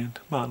brought Marty into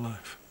my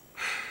life.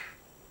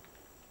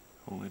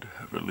 Only to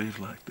have her leave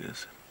like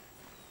this.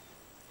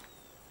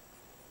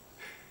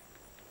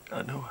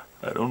 I know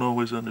I don't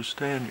always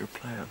understand your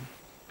plan.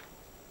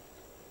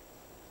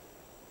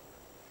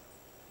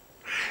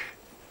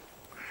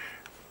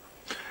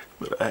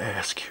 But I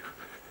ask you,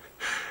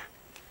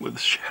 with a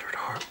shattered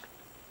heart,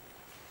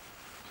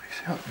 please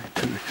help me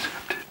to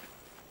accept it.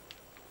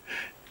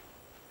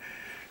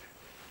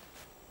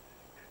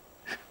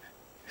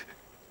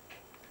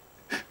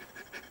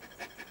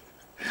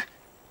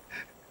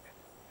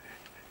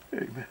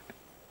 Amen.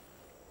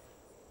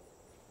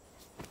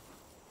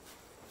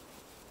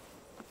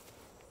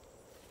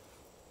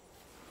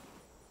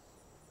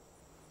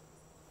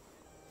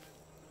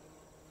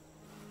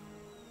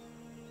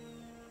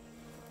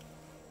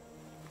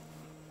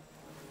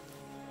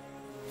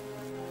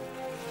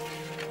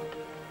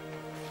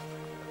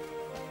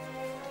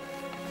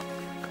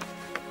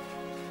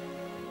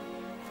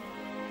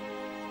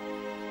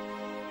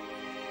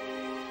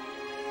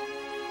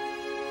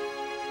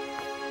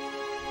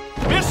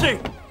 Missy!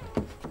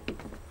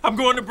 I'm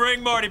going to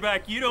bring Marty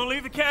back. You don't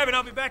leave the cabin.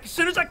 I'll be back as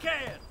soon as I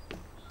can.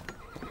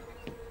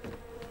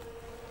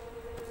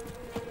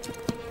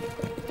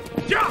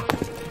 Yeah!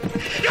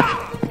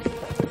 Yeah!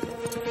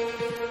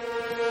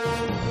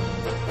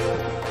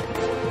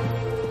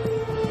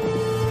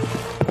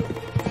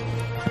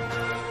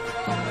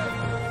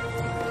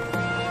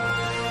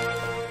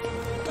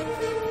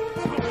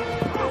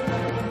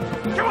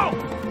 Come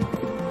on!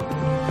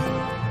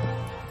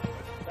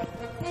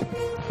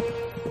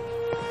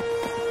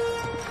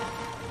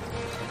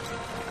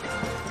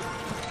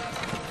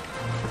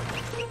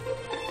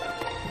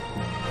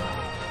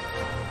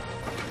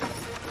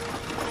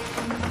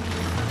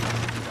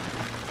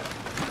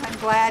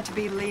 Glad to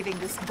be leaving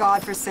this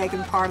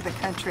godforsaken part of the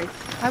country.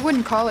 I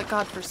wouldn't call it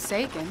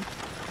godforsaken.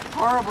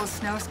 Horrible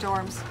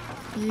snowstorms.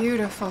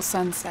 Beautiful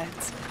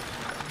sunsets.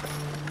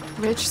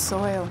 Rich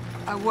soil.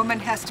 A woman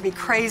has to be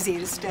crazy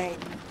to stay.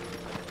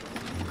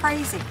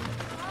 Crazy.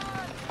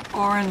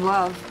 Or in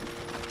love.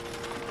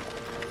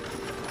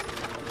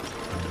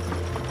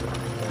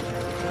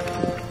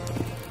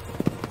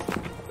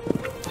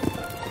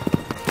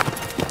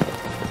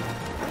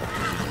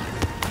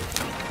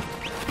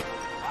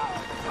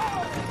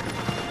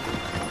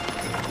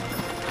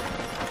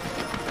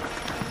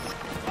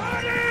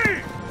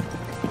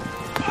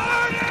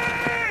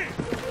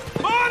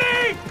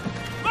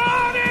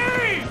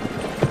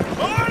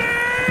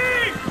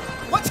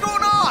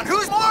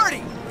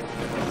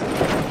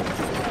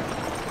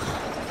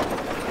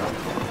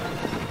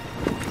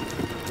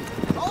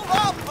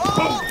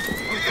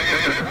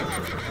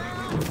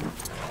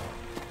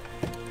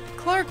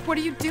 What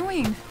are you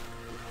doing?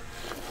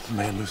 A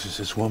man loses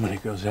his woman, he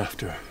goes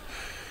after her.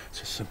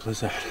 It's as simple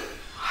as that.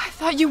 I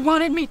thought you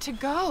wanted me to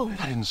go.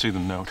 I didn't see the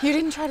note. You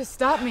didn't try to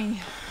stop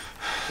me.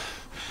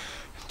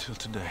 Until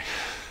today.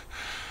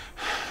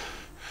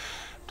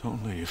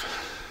 Don't leave.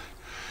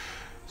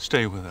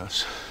 Stay with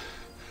us.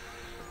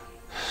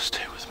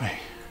 Stay with me.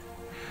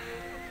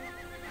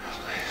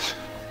 Please.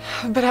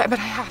 But I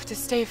have to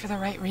stay for the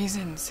right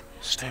reasons.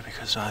 Stay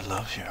because I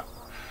love you.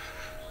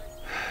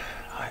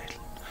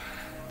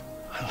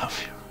 I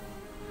love you.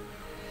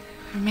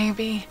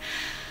 Maybe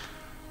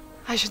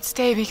I should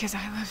stay because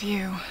I love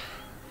you.